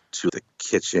up to the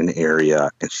kitchen area,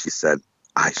 and she said,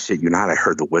 I shit you not, I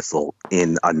heard the whistle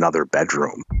in another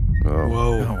bedroom. Oh.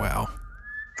 Whoa. Oh, wow.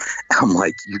 I'm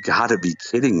like, you gotta be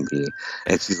kidding me.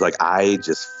 And she's like, I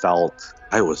just felt,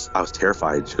 I was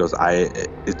terrified. She goes,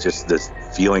 it just, this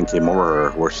feeling came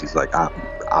over her where she's like,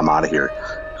 I'm out of here.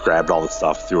 Grabbed all the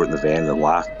stuff, threw it in the van and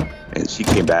left. And she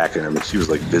came back, and I mean, she was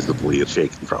like visibly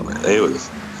shaking from it.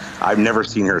 I've never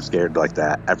seen her scared like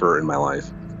that ever in my life.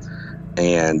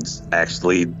 And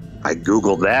actually, I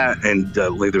Googled that, and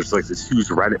there's like this huge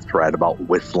Reddit thread about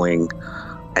whistling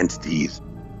entities.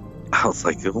 I was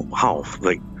like, wow,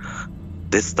 like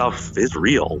this stuff is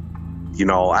real. You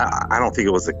know, I don't think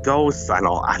it was a ghost. I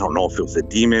don't know if it was a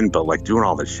demon, but like doing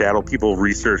all the shadow people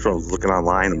research when I was looking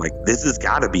online, I'm like, this has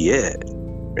got to be it.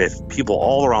 If people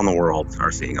all around the world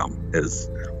are seeing them,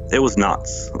 it was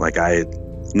nuts. Like I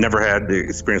never had the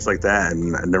experience like that,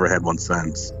 and I never had one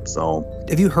since. So,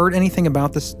 have you heard anything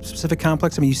about this specific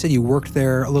complex? I mean, you said you worked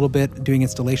there a little bit doing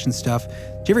installation stuff.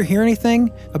 Did you ever hear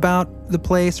anything about the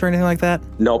place or anything like that?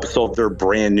 Nope. So they're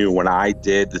brand new. When I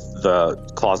did the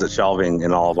closet shelving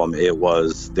and all of them, they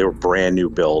were brand new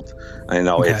build. I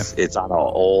know it's on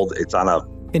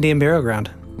a Indian burial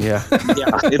ground. Yeah.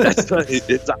 Yeah,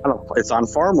 it's on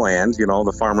farmland. You know,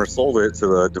 the farmer sold it to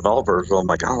the developer. So I'm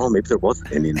like, I don't know, maybe there was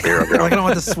an Indian burial ground. I don't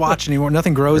want the swatch anymore.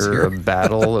 Nothing grows here. A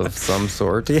battle of some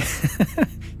sort.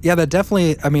 Yeah, that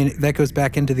definitely, I mean, that goes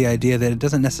back into the idea that it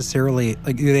doesn't necessarily,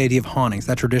 like the idea of hauntings,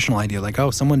 that traditional idea, like, oh,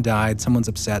 someone died, someone's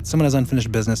upset, someone has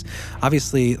unfinished business.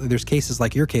 Obviously, there's cases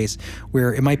like your case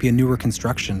where it might be a newer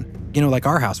construction. You know, like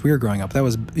our house we were growing up, that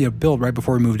was built right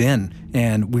before we moved in,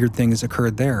 and weird things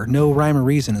occurred there. No rhyme or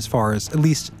reason as far as, at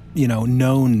least,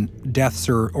 known deaths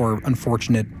or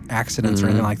unfortunate accidents or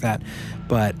anything like that.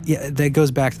 But yeah, that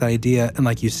goes back to that idea, and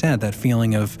like you said, that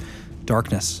feeling of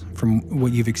darkness from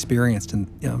what you've experienced,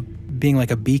 and being like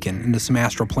a beacon into some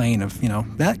astral plane of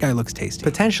that guy looks tasty.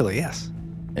 Potentially, yes.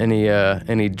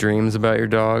 Any dreams about your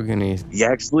dog? I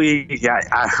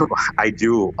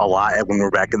do a lot when we're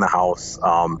back in the house.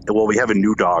 Well, we have a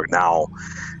new dog now,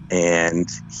 and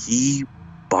he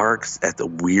barks at the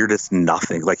weirdest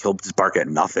nothing. Like he'll just bark at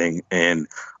nothing, and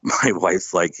my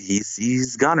wife's like, he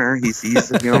sees Gunner. He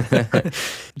sees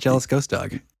jealous ghost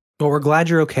dog. Well, we're glad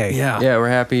you're okay. Yeah, we're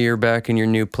happy you're back in your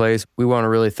new place. We want to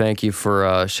really thank you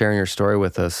for sharing your story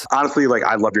with us. Honestly, like,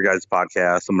 I love your guys'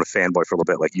 podcast. I'm a fanboy for a little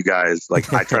bit. Like, you guys,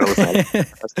 like, I try to listen.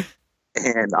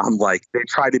 And I'm like, they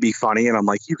try to be funny, and I'm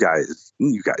like, you guys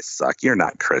suck. You're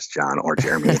not Chris, John, or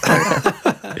Jeremy.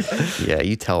 Yeah,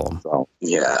 you tell them. So,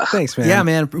 yeah. Thanks, man. Yeah,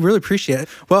 man. Really appreciate it.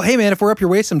 Well, hey, man, if we're up your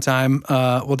way sometime,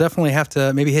 we'll definitely have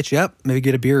to maybe hit you up, maybe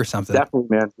get a beer or something. Definitely,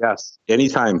 man. Yes.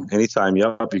 Anytime.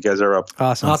 Yep. You guys are up.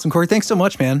 Awesome, Corey. Thanks so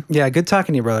much, man. Yeah, good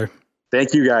talking to you, brother.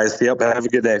 Thank you, guys. Yep. Have a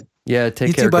good day. Yeah, take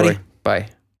You care, too, buddy. Corey. Bye.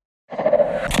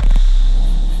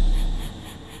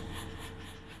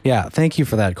 Yeah, thank you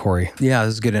for that, Corey. Yeah,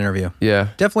 this is a good interview. Yeah.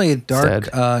 Definitely a dark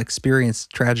Sad. experience,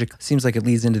 tragic. Seems like it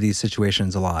leads into these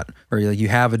situations a lot, where you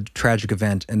have a tragic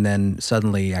event and then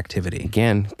suddenly activity.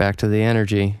 Again, back to the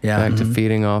energy. Yeah. Back to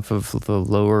feeding off of the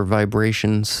lower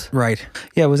vibrations. Right.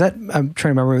 Yeah, was that, I'm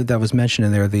trying to remember that was mentioned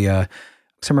in there, I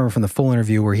remember from the full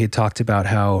interview where he had talked about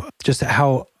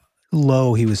how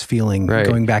low he was feeling Right.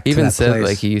 going back Even to that said place.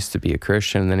 like he used to be a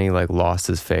Christian, and then he like lost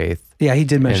his faith. Yeah, he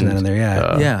did mention And, that in there,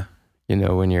 yeah. Yeah. You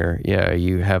know, when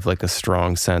you have like a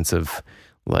strong sense of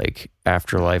like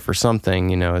afterlife or something,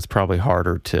 you know, it's probably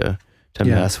harder to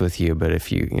mess with you. But if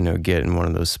you get in one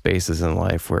of those spaces in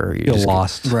life where you Feel just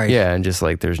lost. Right. Yeah, and just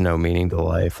like there's no meaning to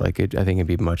life, like I think it'd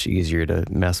be much easier to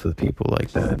mess with people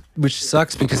like that. Which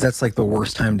sucks because that's like the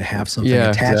worst time to have something Yeah,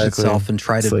 attach exactly. itself and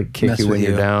try It's to like kick mess you with when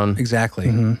you're down. Exactly.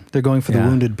 They're going for the Yeah.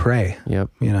 wounded prey, Yep.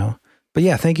 you know. But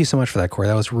yeah, thank you so much for that, Corey.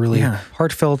 That was really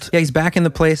heartfelt. Yeah, he's back in the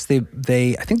place. I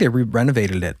think they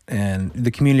renovated it, and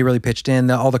the community really pitched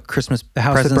in. All the Christmas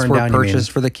house that presents burned were down, you mean?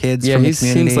 purchased for the kids Yeah, from he the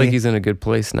community. seems like he's in a good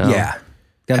place now. Yeah,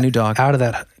 got a new dog. Out of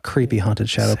that creepy haunted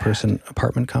shadow person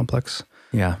apartment complex.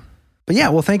 Yeah. But yeah,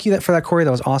 well, thank you for that, Corey.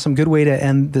 That was awesome. Good way to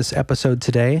end this episode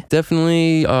today.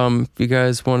 Definitely, if you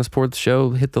guys want to support the show,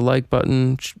 hit the like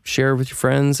button, share it with your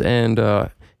friends, and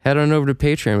head on over to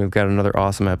Patreon. We've got another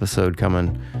awesome episode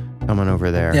coming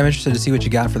over there. Yeah, I'm interested to see what you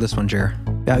got for this one, Jer.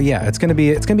 Yeah, it's gonna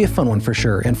be a fun one for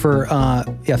sure. And for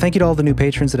thank you to all the new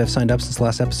patrons that have signed up since the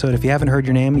last episode. If you haven't heard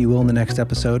your name, you will in the next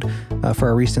episode for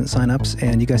our recent signups.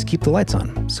 And you guys keep the lights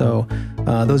on. So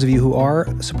those of you who are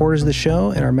supporters of the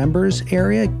show and our members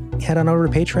area, head on over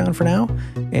to Patreon for now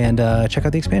and check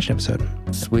out the expansion episode.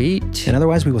 Sweet. And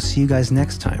otherwise, we will see you guys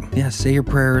next time. Yeah, say your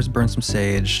prayers, burn some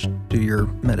sage, do your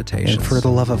meditations. And for the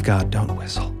love of God, don't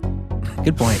whistle.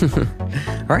 Good point.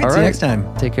 All right, see you next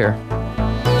time. Take care.